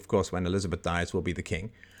Charles, who, of course, when Elizabeth dies, will be the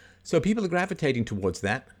king. So people are gravitating towards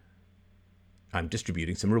that. I'm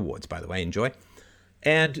distributing some rewards, by the way. Enjoy.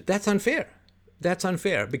 And that's unfair. That's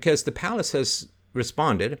unfair because the palace has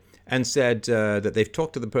responded and said that they've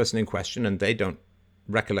talked to the person in question and they don't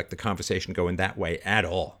recollect the conversation going that way at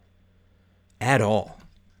all. At all.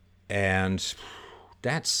 And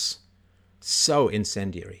that's so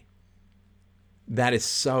incendiary. That is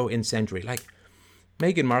so incendiary. Like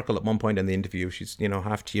Meghan Markle at one point in the interview, she's,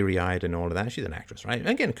 half teary-eyed and all of that. She's an actress, right?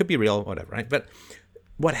 Again, it could be real, whatever, right? But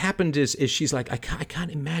what happened is she's like, I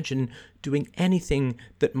can't imagine doing anything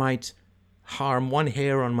that might harm one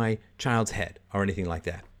hair on my child's head or anything like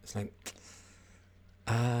that. It's like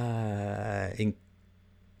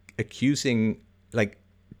accusing, like,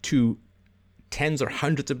 to tens or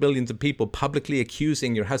hundreds of millions of people, publicly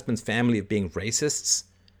accusing your husband's family of being racists.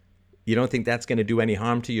 You don't think that's going to do any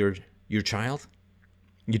harm to your child?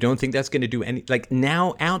 You don't think that's going to do any, like,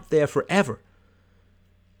 now out there forever,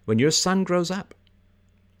 when your son grows up,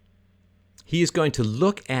 he is going to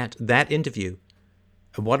look at that interview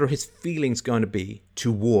and what are his feelings going to be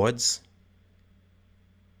towards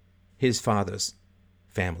his father's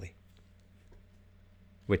family,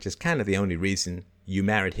 which is kind of the only reason you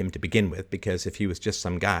married him to begin with, because if he was just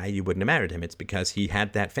some guy, you wouldn't have married him. It's because he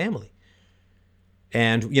had that family.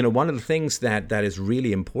 And, one of the things that is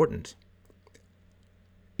really important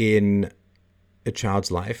in a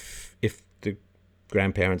child's life, if the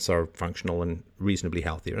grandparents are functional and reasonably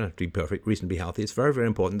healthy, or not to be perfect, reasonably healthy, it's very, very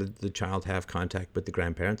important that the child have contact with the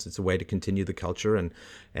grandparents. It's a way to continue the culture, and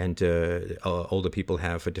older people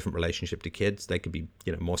have a different relationship to kids. They could be,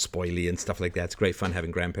 more spoily and stuff like that. It's great fun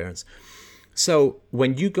having grandparents. So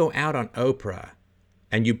when you go out on Oprah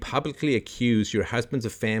and you publicly accuse your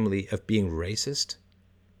husband's family of being racist,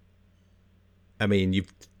 I mean,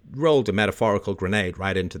 you've rolled a metaphorical grenade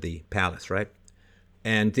right into the palace, right?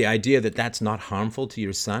 And the idea that that's not harmful to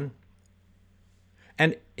your son.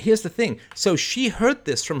 And here's the thing. So she heard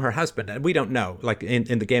this from her husband, and we don't know, like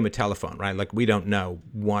in the game of telephone, right? Like, we don't know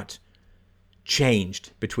what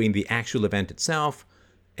changed between the actual event itself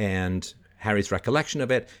and Harry's recollection of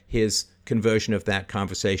it, his conversion of that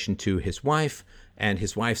conversation to his wife, and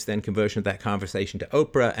his wife's then conversion of that conversation to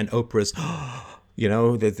Oprah, and Oprah's,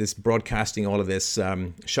 this broadcasting all of this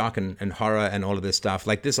shock and horror and all of this stuff.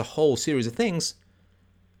 Like, there's a whole series of things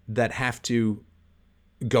that have to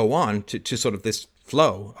go on to sort of this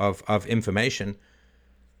flow of information.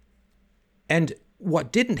 And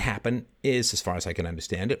what didn't happen is, as far as I can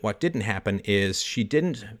understand it, what didn't happen is she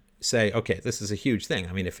didn't say, okay, this is a huge thing.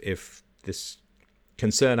 I mean, if this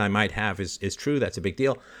concern I might have is true, that's a big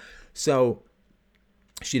deal. So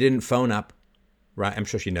she didn't phone up, right? I'm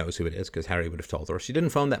sure she knows who it is because Harry would have told her. She didn't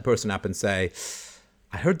phone that person up and say,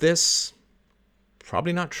 I heard this,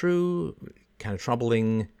 probably not true, kind of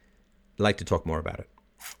troubling, I'd like to talk more about it.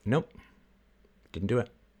 Nope, didn't do it.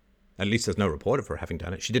 At least there's no report of her having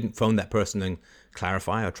done it. She didn't phone that person and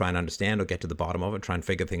clarify or try and understand or get to the bottom of it, try and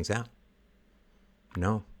figure things out.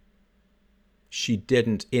 No. She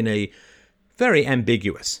didn't, in a very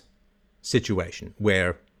ambiguous situation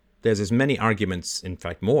where there's as many arguments, in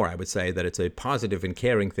fact more, I would say, that it's a positive and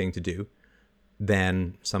caring thing to do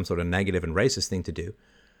than some sort of negative and racist thing to do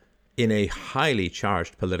in a highly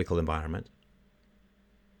charged political environment.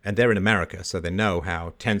 And they're in America, so they know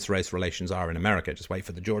how tense race relations are in America. Just wait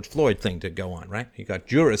for the George Floyd thing to go on, right? You got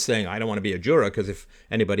jurors saying, I don't want to be a juror because if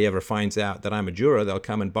anybody ever finds out that I'm a juror, they'll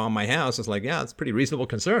come and bomb my house. It's like, yeah, it's a pretty reasonable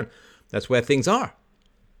concern. That's where things are.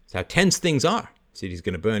 It's how tense things are. City's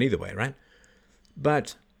going to burn either way, right?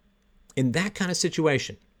 But in that kind of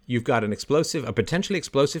situation, you've got a potentially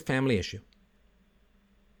explosive family issue.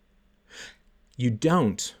 You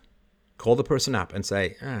don't call the person up and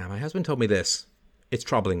say, my husband told me this. It's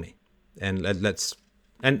troubling me. And let's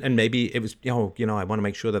And maybe it was, I want to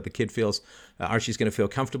make sure that the kid feels, Archie's going to feel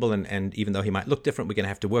comfortable. And even though he might look different, we're going to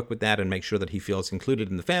have to work with that and make sure that he feels included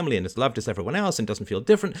in the family and is loved as everyone else and doesn't feel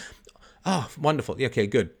different. Oh, wonderful. Okay,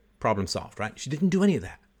 good. Problem solved, right? She didn't do any of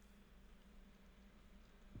that.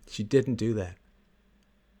 She didn't do that.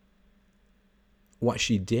 What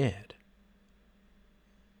she did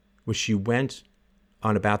was she went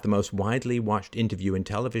on about the most widely watched interview in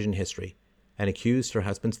television history and accused her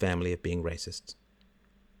husband's family of being racists.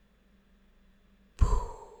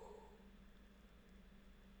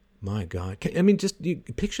 My God. I mean, just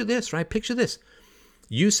picture this, right? Picture this.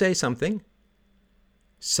 You say something,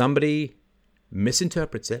 somebody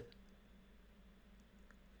misinterprets it,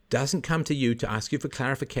 doesn't come to you to ask you for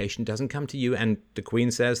clarification, doesn't come to you, and the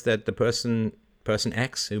Queen says that the person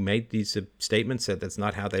X who made these statements said that's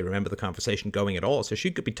not how they remember the conversation going at all. So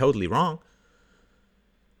she could be totally wrong.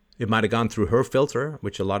 It might have gone through her filter,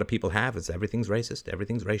 which a lot of people have, is everything's racist,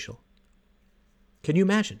 everything's racial. Can you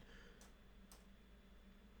imagine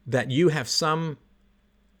that you have some...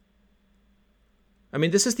 I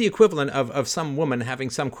mean, this is the equivalent of some woman having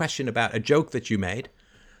some question about a joke that you made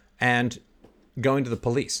and going to the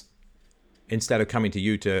police instead of coming to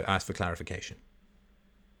you to ask for clarification.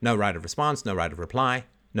 No right of response, no right of reply,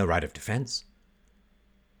 no right of defense.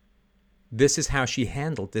 This is how she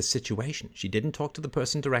handled this situation. She didn't talk to the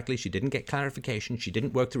person directly. She didn't get clarification. She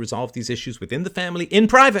didn't work to resolve these issues within the family in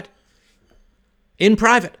private. In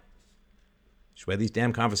private. It's where these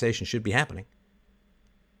damn conversations should be happening.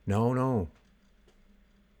 No.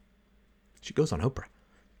 She goes on Oprah.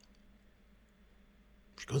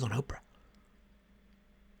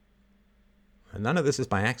 And none of this is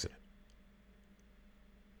by accident.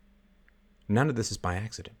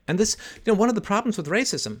 And this, one of the problems with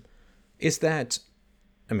racism is that,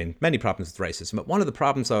 many problems with racism, but one of the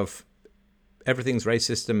problems of everything's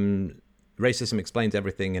racism explains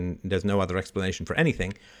everything and there's no other explanation for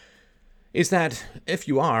anything, is that if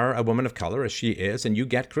you are a woman of color, as she is, and you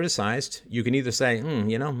get criticized, you can either say,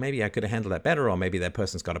 maybe I could have handled that better, or maybe that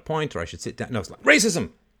person's got a point, or I should sit down. No, it's like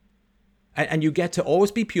racism. And you get to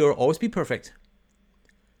always be pure, always be perfect.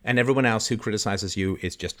 And everyone else who criticizes you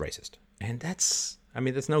is just racist. And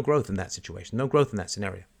there's no growth in that situation, no growth in that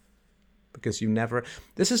scenario. Because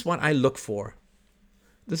this is what I look for.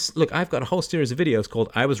 Look, I've got a whole series of videos called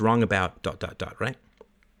I Was Wrong About ... right?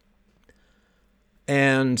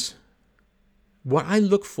 And what I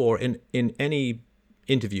look for in any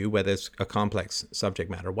interview where there's a complex subject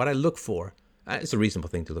matter, what I look for, it's a reasonable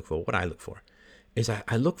thing to look for. What I look for is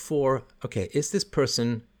I look for, okay, is this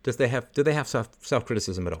person, do they have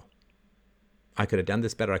self-criticism at all? I could have done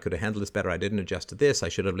this better. I could have handled this better. I didn't adjust to this. I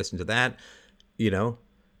should have listened to that,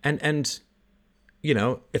 And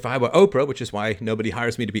if I were Oprah, which is why nobody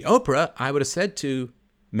hires me to be Oprah, I would have said to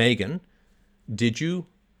Meghan, did you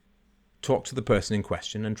talk to the person in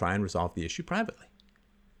question and try and resolve the issue privately?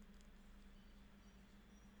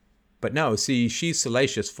 But no, see, she's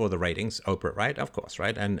salacious for the ratings, Oprah, right? Of course,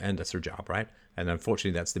 right? And that's her job, right? And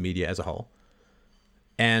unfortunately, that's the media as a whole.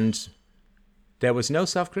 And there was no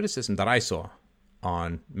self-criticism that I saw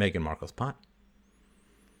on Meghan Markle's part.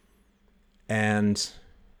 And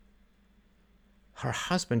her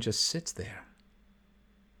husband just sits there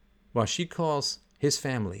while she calls his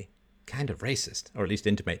family kind of racist, or at least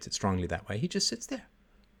intimates it strongly that way. He just sits there.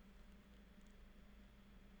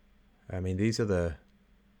 These are the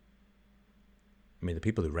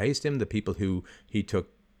people who raised him, the people who he took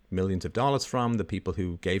millions of dollars from, the people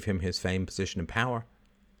who gave him his fame, position, and power.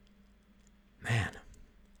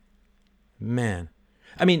 Man.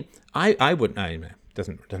 I wouldn't,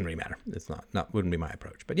 doesn't really matter. It's wouldn't be my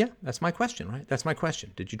approach. But yeah, that's my question, right? That's my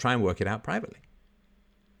question. Did you try and work it out privately?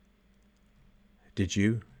 Did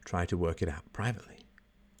you try to work it out privately?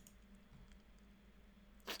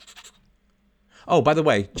 Oh, by the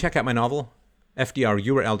way, check out my novel,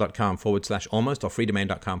 fdrurl.com/almost or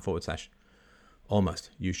freedomain.com/almost.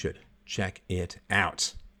 You should check it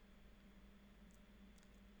out.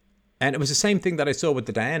 And it was the same thing that I saw with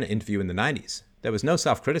the Diana interview in the 90s. There was no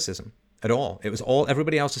self-criticism at all. It was all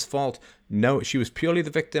everybody else's fault. No, she was purely the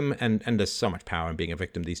victim, and there's so much power in being a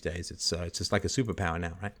victim these days. It's just like a superpower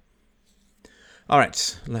now, right? All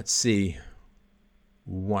right, let's see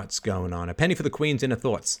what's going on. A penny for the Queen's inner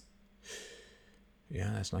thoughts. Yeah,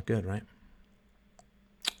 that's not good, right?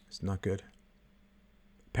 It's not good.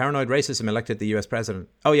 Paranoid racism elected the U.S. president.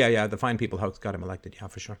 Oh, yeah, the Fine People hoax got him elected. Yeah,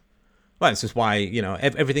 for sure. Well, this is why,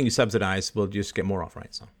 everything you subsidize will just get more off,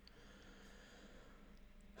 right? So,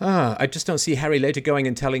 I just don't see Harry later going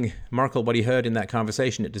and telling Markle what he heard in that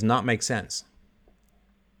conversation. It does not make sense.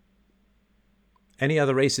 Any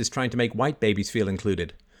other races trying to make white babies feel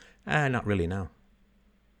included? Not really, no.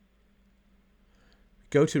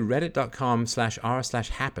 Go to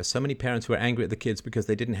reddit.com/r/Happa. So many parents who are angry at the kids because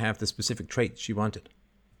they didn't have the specific trait she wanted.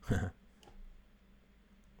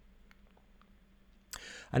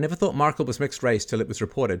 I never thought Markle was mixed race till it was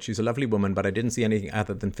reported. She's a lovely woman, but I didn't see anything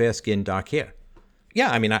other than fair skin, dark hair. Yeah,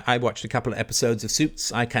 I mean, I watched a couple of episodes of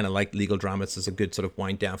Suits. I kind of like legal dramas as a good sort of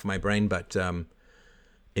wind down for my brain, but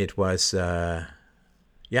it was, I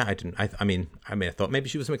thought maybe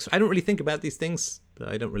she was mixed. I don't really think about these things.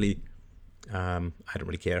 I don't really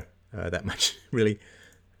care that much, really.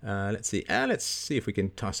 Let's see if we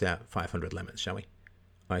can toss out 500 lemons, shall we?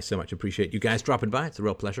 I so much appreciate you guys dropping by. It's a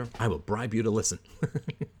real pleasure. I will bribe you to listen.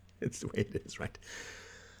 It's the way it is, right?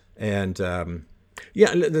 And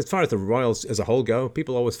as far as the royals as a whole go,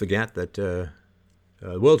 people always forget that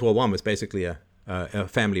World War I was basically a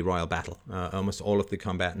family royal battle. Almost all of the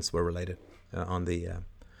combatants were related on the...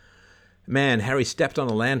 Man, Harry stepped on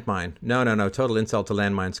a landmine. No. Total insult to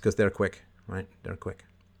landmines because they're quick, right? They're quick.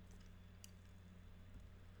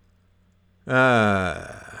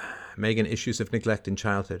 Meghan, issues of neglect in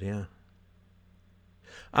childhood. Yeah.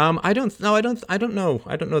 I don't know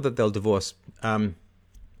that they'll divorce. I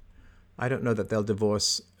don't know that they'll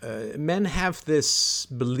divorce. Men have this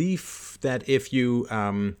belief that if you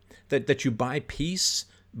that you buy peace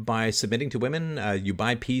by submitting to women, you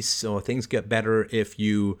buy peace, or things get better if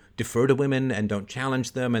you defer to women and don't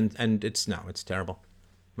challenge them. And it's terrible.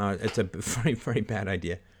 No, it's a very, very bad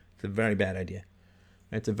idea. It's a very bad idea.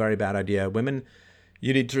 It's a very bad idea. Women,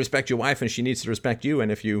 you need to respect your wife, and she needs to respect you.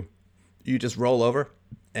 And if you just roll over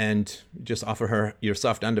and just offer her your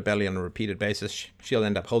soft underbelly on a repeated basis, she'll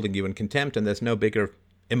end up holding you in contempt. And there's no bigger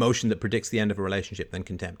emotion that predicts the end of a relationship than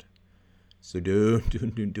contempt. So do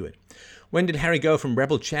it. When did Harry go from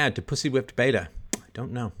Rebel Chad to Pussy Whipped Beta? I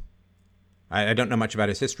don't know. I don't know much about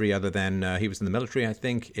his history other than he was in the military, I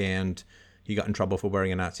think, and he got in trouble for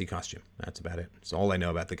wearing a Nazi costume. That's about it. That's all I know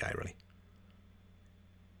about the guy, really.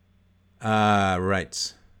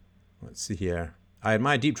 Right. Let's see here. I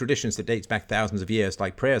admire deep traditions that dates back thousands of years,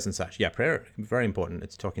 like prayers and such. Yeah, prayer, very important.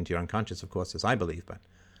 It's talking to your unconscious, of course, as I believe. But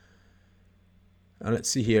let's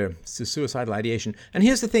see here. It's suicidal ideation. And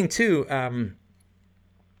here's the thing, too.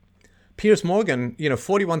 Piers Morgan,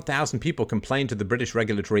 41,000 people complained to the British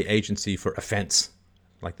Regulatory Agency for offence.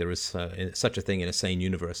 Like there is such a thing in a sane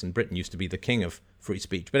universe. And Britain used to be the king of free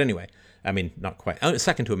speech. But anyway, I mean, not quite.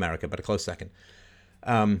 Second to America, but a close second.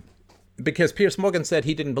 Because Piers Morgan said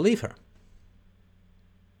he didn't believe her.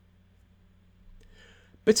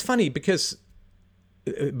 But it's funny because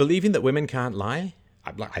believing that women can't lie,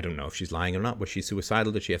 I don't know if she's lying or not. Was she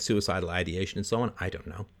suicidal? Did she have suicidal ideation and so on? I don't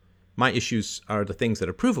know. My issues are the things that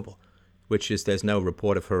are provable, which is there's no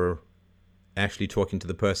report of her actually talking to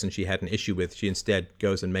the person she had an issue with. She instead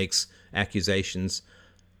goes and makes accusations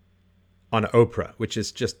on Oprah, which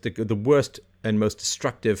is just the worst and most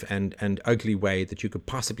destructive and ugly way that you could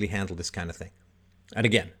possibly handle this kind of thing. And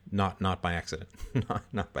again, not by accident.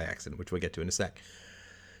 not by accident, which we'll get to in a sec.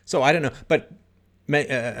 So I don't know. But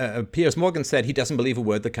Piers Morgan said he doesn't believe a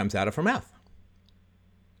word that comes out of her mouth.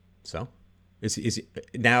 So is he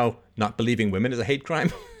now not believing women is a hate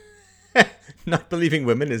crime? Not believing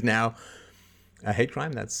women is now a hate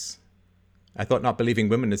crime? I thought not believing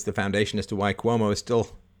women is the foundation as to why Cuomo is still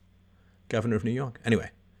governor of New York. Anyway.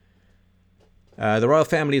 The royal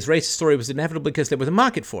family's racist story was inevitable because there was a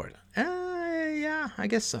market for it. Yeah, I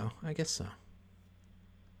guess so.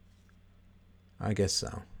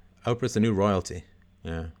 Oprah's the new royalty.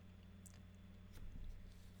 Yeah.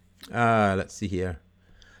 Let's see here.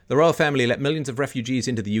 The royal family let millions of refugees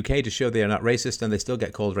into the UK to show they are not racist, and they still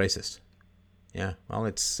get called racist. Yeah, well,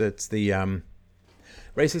 it's the...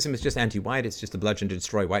 racism is just anti-white. It's just a bludgeon to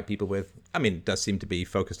destroy white people with. I mean, it does seem to be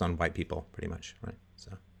focused on white people, pretty much, right?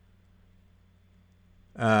 So...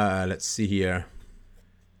 let's see here.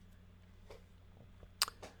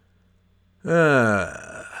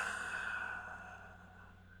 Well,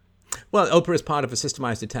 Oprah is part of a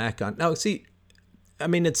systemized attack on... Now, see, I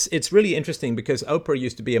mean, it's really interesting because Oprah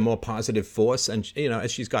used to be a more positive force, and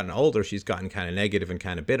as she's gotten older, she's gotten kind of negative and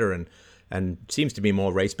kind of bitter, and seems to be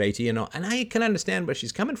more race baity and all. And I can understand where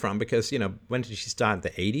she's coming from because when did she start? The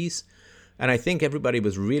 80s, and I think everybody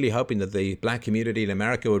was really hoping that the black community in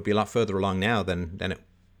America would be a lot further along now than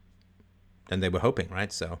they were hoping,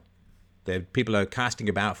 right? So people are casting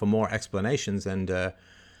about for more explanations, and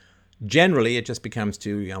generally it just becomes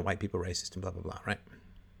to white people racist and blah blah blah, right?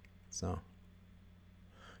 So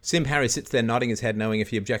Simp Harry sits there nodding his head, knowing if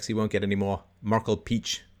he objects he won't get any more Merkel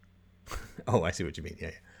peach. Oh, I see what you mean.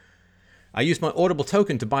 Yeah. I used my Audible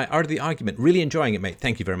token to buy Art of the Argument. Really enjoying it, mate.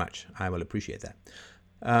 Thank you very much. I will appreciate that.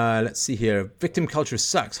 Let's see here. Victim culture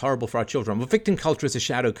sucks. Horrible for our children. Well, victim culture is a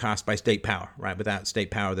shadow cast by state power, right? Without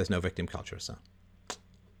state power, there's no victim culture. So,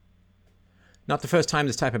 not the first time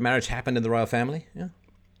this type of marriage happened in the royal family.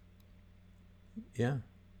 Yeah.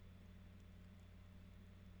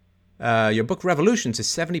 Your book Revolutions is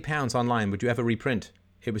 £70 online. Would you ever reprint?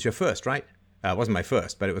 It was your first, right? It wasn't my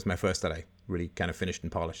first, but it was my first that I really kind of finished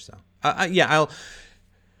and polished. So,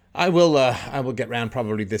 I will get round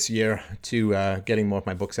probably this year to getting more of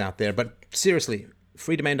my books out there. But seriously,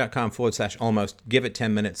 freedomain.com/almost. Give it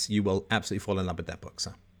 10 minutes. You will absolutely fall in love with that book.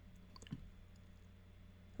 So,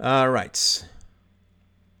 all right.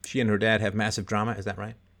 She and her dad have massive drama. Is that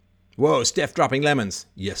right? Whoa, Steph dropping lemons.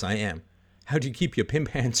 Yes, I am. How do you keep your pimp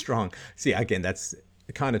hand strong? See, again, that's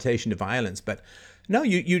a connotation to violence. But no,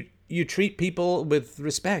 you treat people with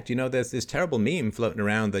respect. You know, there's this terrible meme floating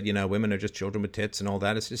around that, you know, women are just children with tits and all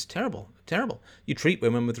that. It's just terrible, terrible. You treat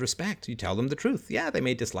women with respect. You tell them the truth. Yeah, they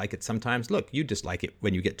may dislike it sometimes. Look, you dislike it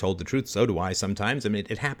when you get told the truth. So do I sometimes. I mean,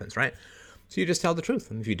 it happens, right? So you just tell the truth.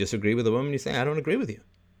 And if you disagree with a woman, you say, I don't agree with you.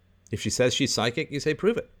 If she says she's psychic, you say,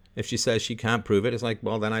 prove it. If she says she can't prove it, it's like,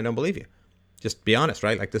 well, then I don't believe you. Just be honest,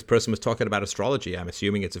 right? Like this person was talking about astrology. I'm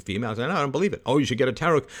assuming it's a female. I said, no, I don't believe it. Oh, you should get a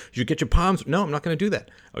tarot. You should get your palms. No, I'm not going to do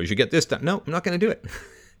that. Oh, you should get this done. No, I'm not going to do it.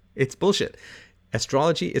 It's bullshit.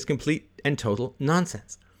 Astrology is complete and total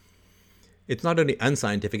nonsense. It's not only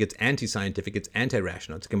unscientific, it's anti-scientific, it's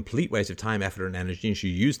anti-rational. It's a complete waste of time, effort, and energy. You should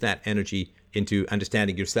use that energy into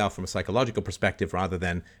understanding yourself from a psychological perspective rather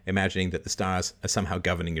than imagining that the stars are somehow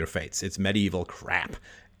governing your fates. It's medieval crap.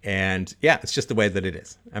 And yeah, it's just the way that it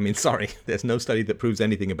is. I mean, sorry, there's no study that proves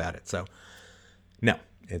anything about it. So, no,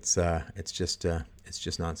 it's just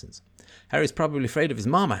nonsense. Harry's probably afraid of his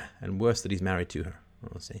mama, and worse that he's married to her.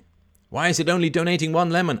 We'll see. Why is it only donating one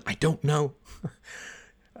lemon? I don't know.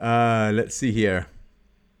 Let's see here.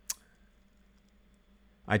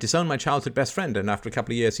 I disowned my childhood best friend, and after a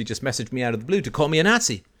couple of years, he just messaged me out of the blue to call me a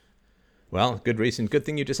Nazi. Well, good reason. Good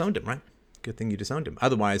thing you disowned him, right? Good thing you disowned him.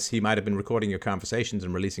 Otherwise, he might have been recording your conversations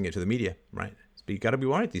and releasing it to the media, right? But you got to be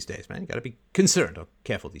worried these days, man. You got to be concerned or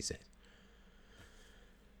careful these days.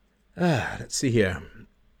 Let's see here.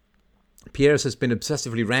 Piers has been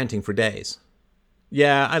obsessively ranting for days.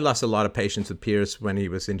 Yeah, I lost a lot of patience with Piers when he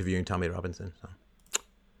was interviewing Tommy Robinson. So.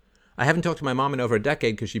 I haven't talked to my mom in over a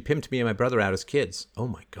decade because she pimped me and my brother out as kids. Oh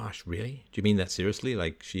my gosh, really? Do you mean that seriously?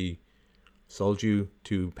 Like she sold you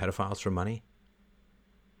to pedophiles for money?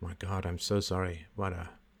 My God, I'm so sorry. What a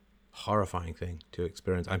horrifying thing to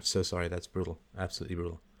experience. I'm so sorry. That's brutal. Absolutely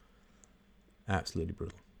brutal. Absolutely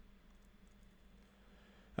brutal.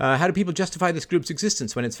 How do people justify this group's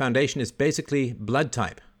existence when its foundation is basically blood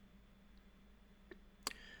type?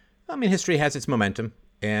 I mean, history has its momentum,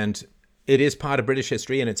 and it is part of British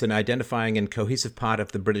history, and it's an identifying and cohesive part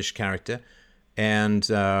of the British character. And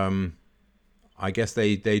I guess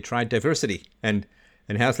they tried diversity, and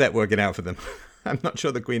how's that working out for them? I'm not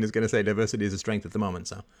sure the Queen is going to say diversity is a strength at the moment,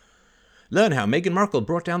 so. Learn how Meghan Markle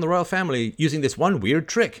brought down the royal family using this one weird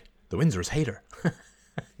trick. The Windsors hate her.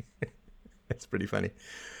 It's pretty funny.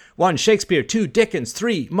 1, Shakespeare. 2, Dickens.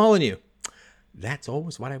 3, Molyneux. That's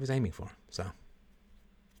always what I was aiming for, so.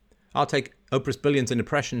 I'll take Oprah's billions in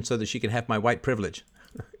depression so that she can have my white privilege.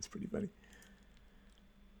 It's pretty funny.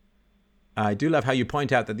 I do love how you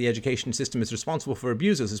point out that the education system is responsible for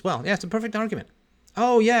abusers as well. Yeah, it's a perfect argument.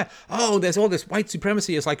 Oh, yeah. Oh, there's all this white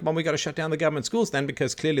supremacy. It's like, well, we got to shut down the government schools then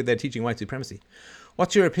because clearly they're teaching white supremacy.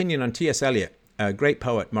 What's your opinion on T.S. Eliot? A great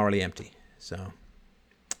poet, morally empty. So,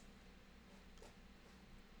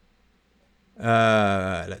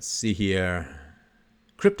 let's see here.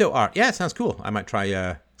 Crypto art. Yeah, it sounds cool. I might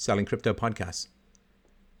try selling crypto podcasts.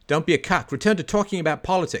 Don't be a cuck. Return to talking about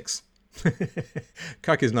politics.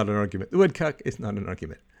 Cuck is not an argument. The word cuck is not an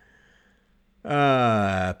argument.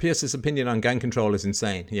 Pierce's opinion on gun control is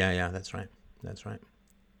insane. Yeah, that's right. That's right.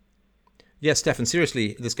 Yes, Stefan,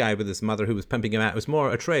 seriously, this guy with his mother who was pumping him out, it was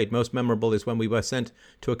more a trade. Most memorable is when we were sent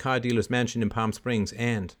to a car dealer's mansion in Palm Springs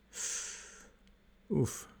and...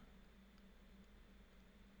 Oof.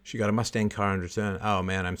 She got a Mustang car in return. Oh,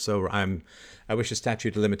 man, I wish the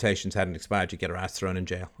statute of limitations hadn't expired. You'd get her ass thrown in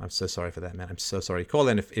jail. I'm so sorry for that, man. I'm so sorry. Call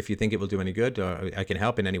in if you think it will do any good or I can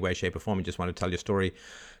help in any way, shape, or form. You just want to tell your story.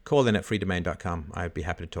 Call in at freedomain.com. I'd be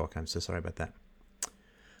happy to talk. I'm so sorry about that.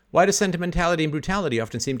 Why does sentimentality and brutality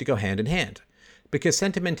often seem to go hand in hand? Because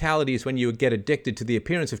sentimentality is when you get addicted to the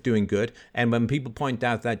appearance of doing good, and when people point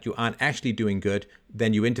out that you aren't actually doing good,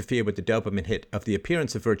 then you interfere with the dopamine hit of the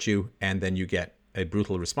appearance of virtue, and then you get a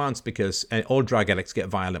brutal response because all drug addicts get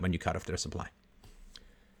violent when you cut off their supply.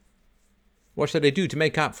 What should I do to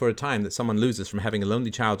make up for a time that someone loses from having a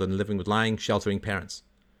lonely childhood and living with lying, sheltering parents?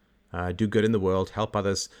 do good in the world, help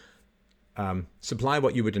others, supply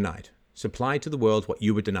what you were denied. Supply to the world what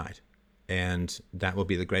you were denied. And that will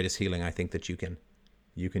be the greatest healing I think that you can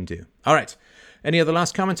do. All right. Any other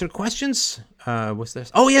last comments or questions? What's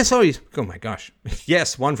this? Oh, yes. Oh my gosh.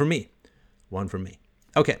 Yes, one from me.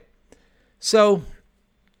 Okay. So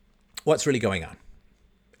what's really going on?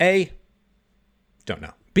 A, don't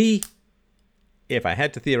know. B, if I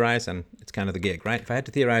had to theorize, and it's kind of the gig, right? If I had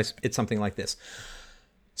to theorize, it's something like this.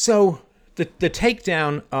 So the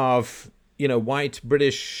takedown of, white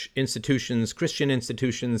British institutions, Christian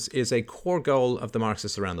institutions, is a core goal of the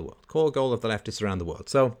Marxists around the world, core goal of the leftists around the world.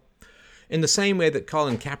 So in the same way that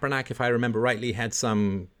Colin Kaepernick, if I remember rightly, had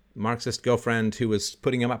some Marxist girlfriend who was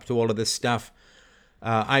putting him up to all of this stuff,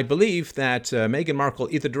 I believe that Meghan Markle,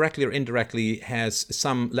 either directly or indirectly, has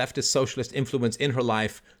some leftist socialist influence in her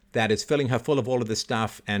life that is filling her full of all of this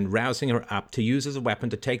stuff and rousing her up to use as a weapon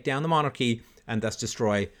to take down the monarchy and thus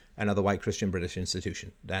destroy another white Christian British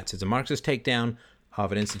institution. That's a Marxist takedown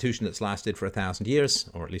of an institution that's lasted for 1,000 years,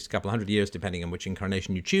 or at least a couple hundred years, depending on which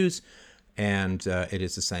incarnation you choose. And it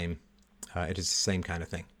is the same. It is the same kind of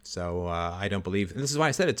thing. So I don't believe. And this is why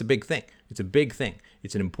I said it's a big thing. It's a big thing.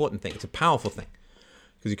 It's an important thing. It's a powerful thing.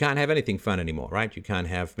 Because you can't have anything fun anymore, right? You can't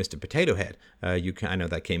have Mr. Potato Head. I know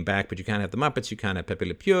that came back, but you can't have the Muppets. You can't have Pepe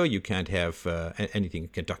Le Pew. You can't have anything.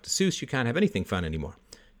 Dr. Seuss. You can't have anything fun anymore.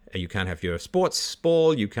 You can't have your sports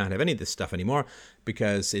ball. You can't have any of this stuff anymore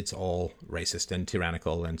because it's all racist and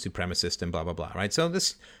tyrannical and supremacist and blah, blah, blah, right? So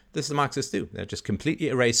this is the Marxists do. They just completely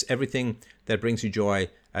erase everything that brings you joy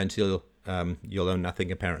until you'll own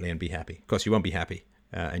nothing, apparently, and be happy. Of course, you won't be happy,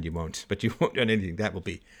 and you won't. But you won't own anything. That will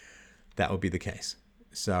be the case.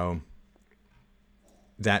 So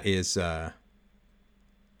that is what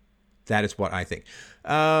I think.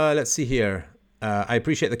 Let's see here. I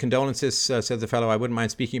appreciate the condolences, says the fellow. I wouldn't mind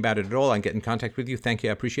speaking about it at all. I can get in contact with you. Thank you.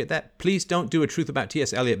 I appreciate that. Please don't do a Truth About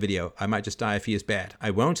T.S. Eliot video. I might just die if he is bad. I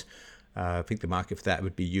won't. I think the market for that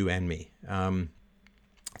would be you and me.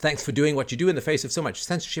 Thanks for doing what you do in the face of so much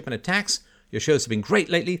censorship and attacks. Your shows have been great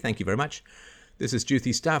lately. Thank you very much. This is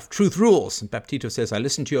Juthy Stuff. Truth Rules. Baptito says, I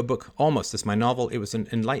listened to your book, Almost. That's my novel. It was an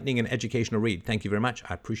enlightening and educational read. Thank you very much.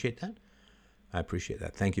 I appreciate that.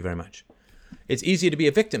 Thank you very much. It's easier to be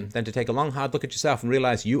a victim than to take a long, hard look at yourself and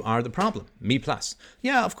realize you are the problem. Me plus.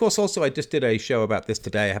 Yeah, of course, also, I just did a show about this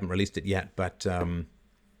today. I haven't released it yet, but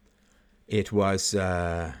it was...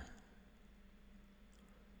 it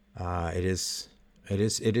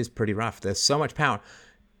is pretty rough. There's so much power.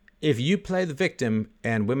 If you play the victim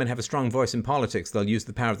and women have a strong voice in politics, they'll use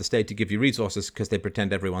the power of the state to give you resources because they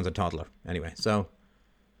pretend everyone's a toddler. Anyway, so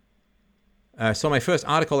my first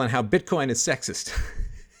article on how Bitcoin is sexist.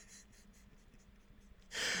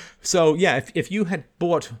 So yeah, if you had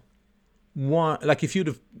bought one, like if you'd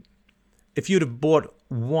have bought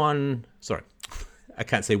one, sorry, I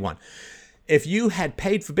can't say one. If you had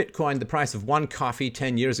paid for Bitcoin the price of one coffee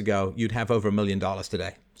 10 years ago, you'd have over $1 million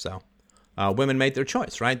today. So women made their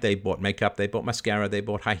choice, right? They bought makeup, they bought mascara, they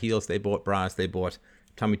bought high heels, they bought bras, they bought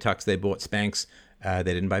tummy tucks, they bought Spanx. They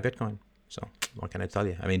didn't buy Bitcoin. So what can I tell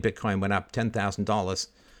you? I mean, Bitcoin went up $10,000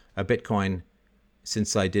 a Bitcoin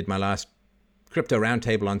since I did my last crypto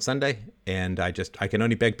roundtable on Sunday, and I can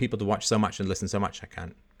only beg people to watch so much and listen so much. I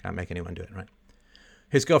can't make anyone do it, right?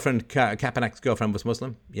 His girlfriend, Kaepernick's girlfriend, was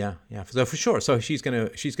Muslim. Yeah. So for sure. So she's gonna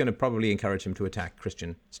probably encourage him to attack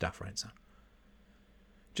Christian stuff, right? So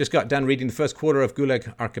just got done reading the first quarter of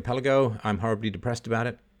Gulag Archipelago. I'm horribly depressed about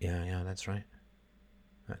it. Yeah, that's right.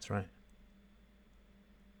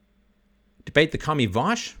 Debate the commie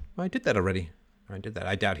Vosh? Well, I did that already.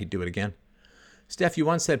 I doubt he'd do it again. Steph, you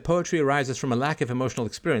once said poetry arises from a lack of emotional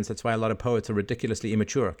experience. That's why a lot of poets are ridiculously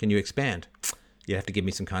immature. Can you expand? You have to give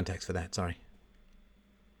me some context for that. Sorry.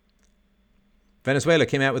 Venezuela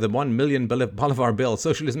came out with a 1 million Bolivar bill.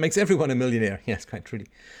 Socialism makes everyone a millionaire. Yes, quite truly.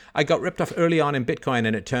 I got ripped off early on in Bitcoin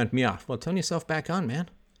and it turned me off. Well, turn yourself back on, man.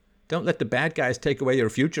 Don't let the bad guys take away your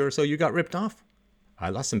future, so you got ripped off. I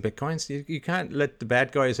lost some Bitcoins. You can't let the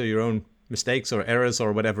bad guys or your own mistakes or errors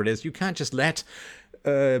or whatever it is. You can't just let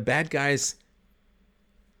bad guys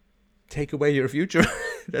take away your future.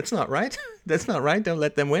 That's not right. Don't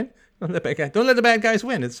let them win. Don't let the bad guys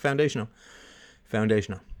win. It's foundational.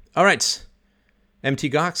 All right.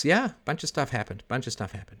 MT Gox, yeah, bunch of stuff happened.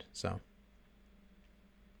 So,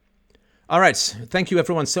 all right. Thank you,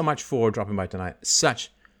 everyone, so much for dropping by tonight.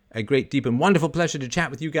 Such a great, deep, and wonderful pleasure to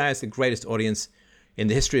chat with you guys, the greatest audience in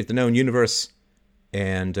the history of the known universe.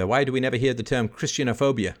 And why do we never hear the term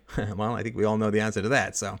Christianophobia? Well, I think we all know the answer to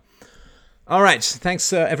that. So, all right.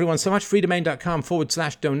 Thanks, everyone, so much.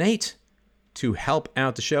 Freedomain.com/donate to help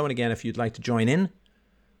out the show. And again, if you'd like to join in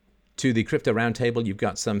to the Crypto Roundtable. You've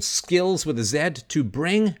got some skills with a Z to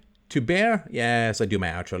bring to bear. Yes, I do my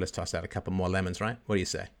outro. Let's toss out a couple more lemons, right? What do you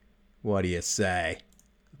say? What do you say?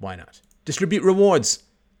 Why not? Distribute rewards.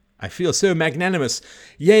 I feel so magnanimous.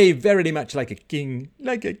 Yea, very much like a king.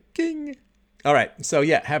 Like a king. All right. So,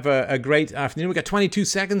 yeah, have a great afternoon. We got 22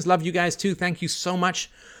 seconds. Love you guys, too. Thank you so much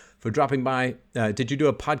for dropping by. Did you do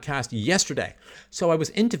a podcast yesterday? So I was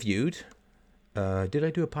interviewed. Did I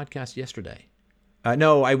do a podcast yesterday?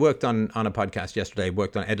 No, I worked on a podcast yesterday.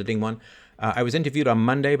 Worked on editing one. I was interviewed on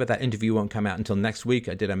Monday, but that interview won't come out until next week.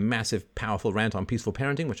 I did a massive, powerful rant on peaceful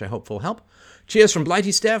parenting, which I hope will help. Cheers from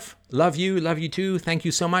Blighty Steph. Love you too. Thank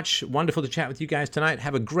you so much. Wonderful to chat with you guys tonight.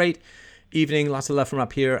 Have a great evening. Lots of love from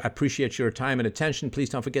up here. I appreciate your time and attention. Please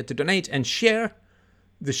don't forget to donate and share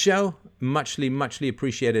the show. Muchly, muchly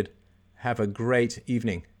appreciated. Have a great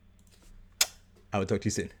evening. I will talk to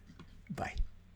you soon. Bye.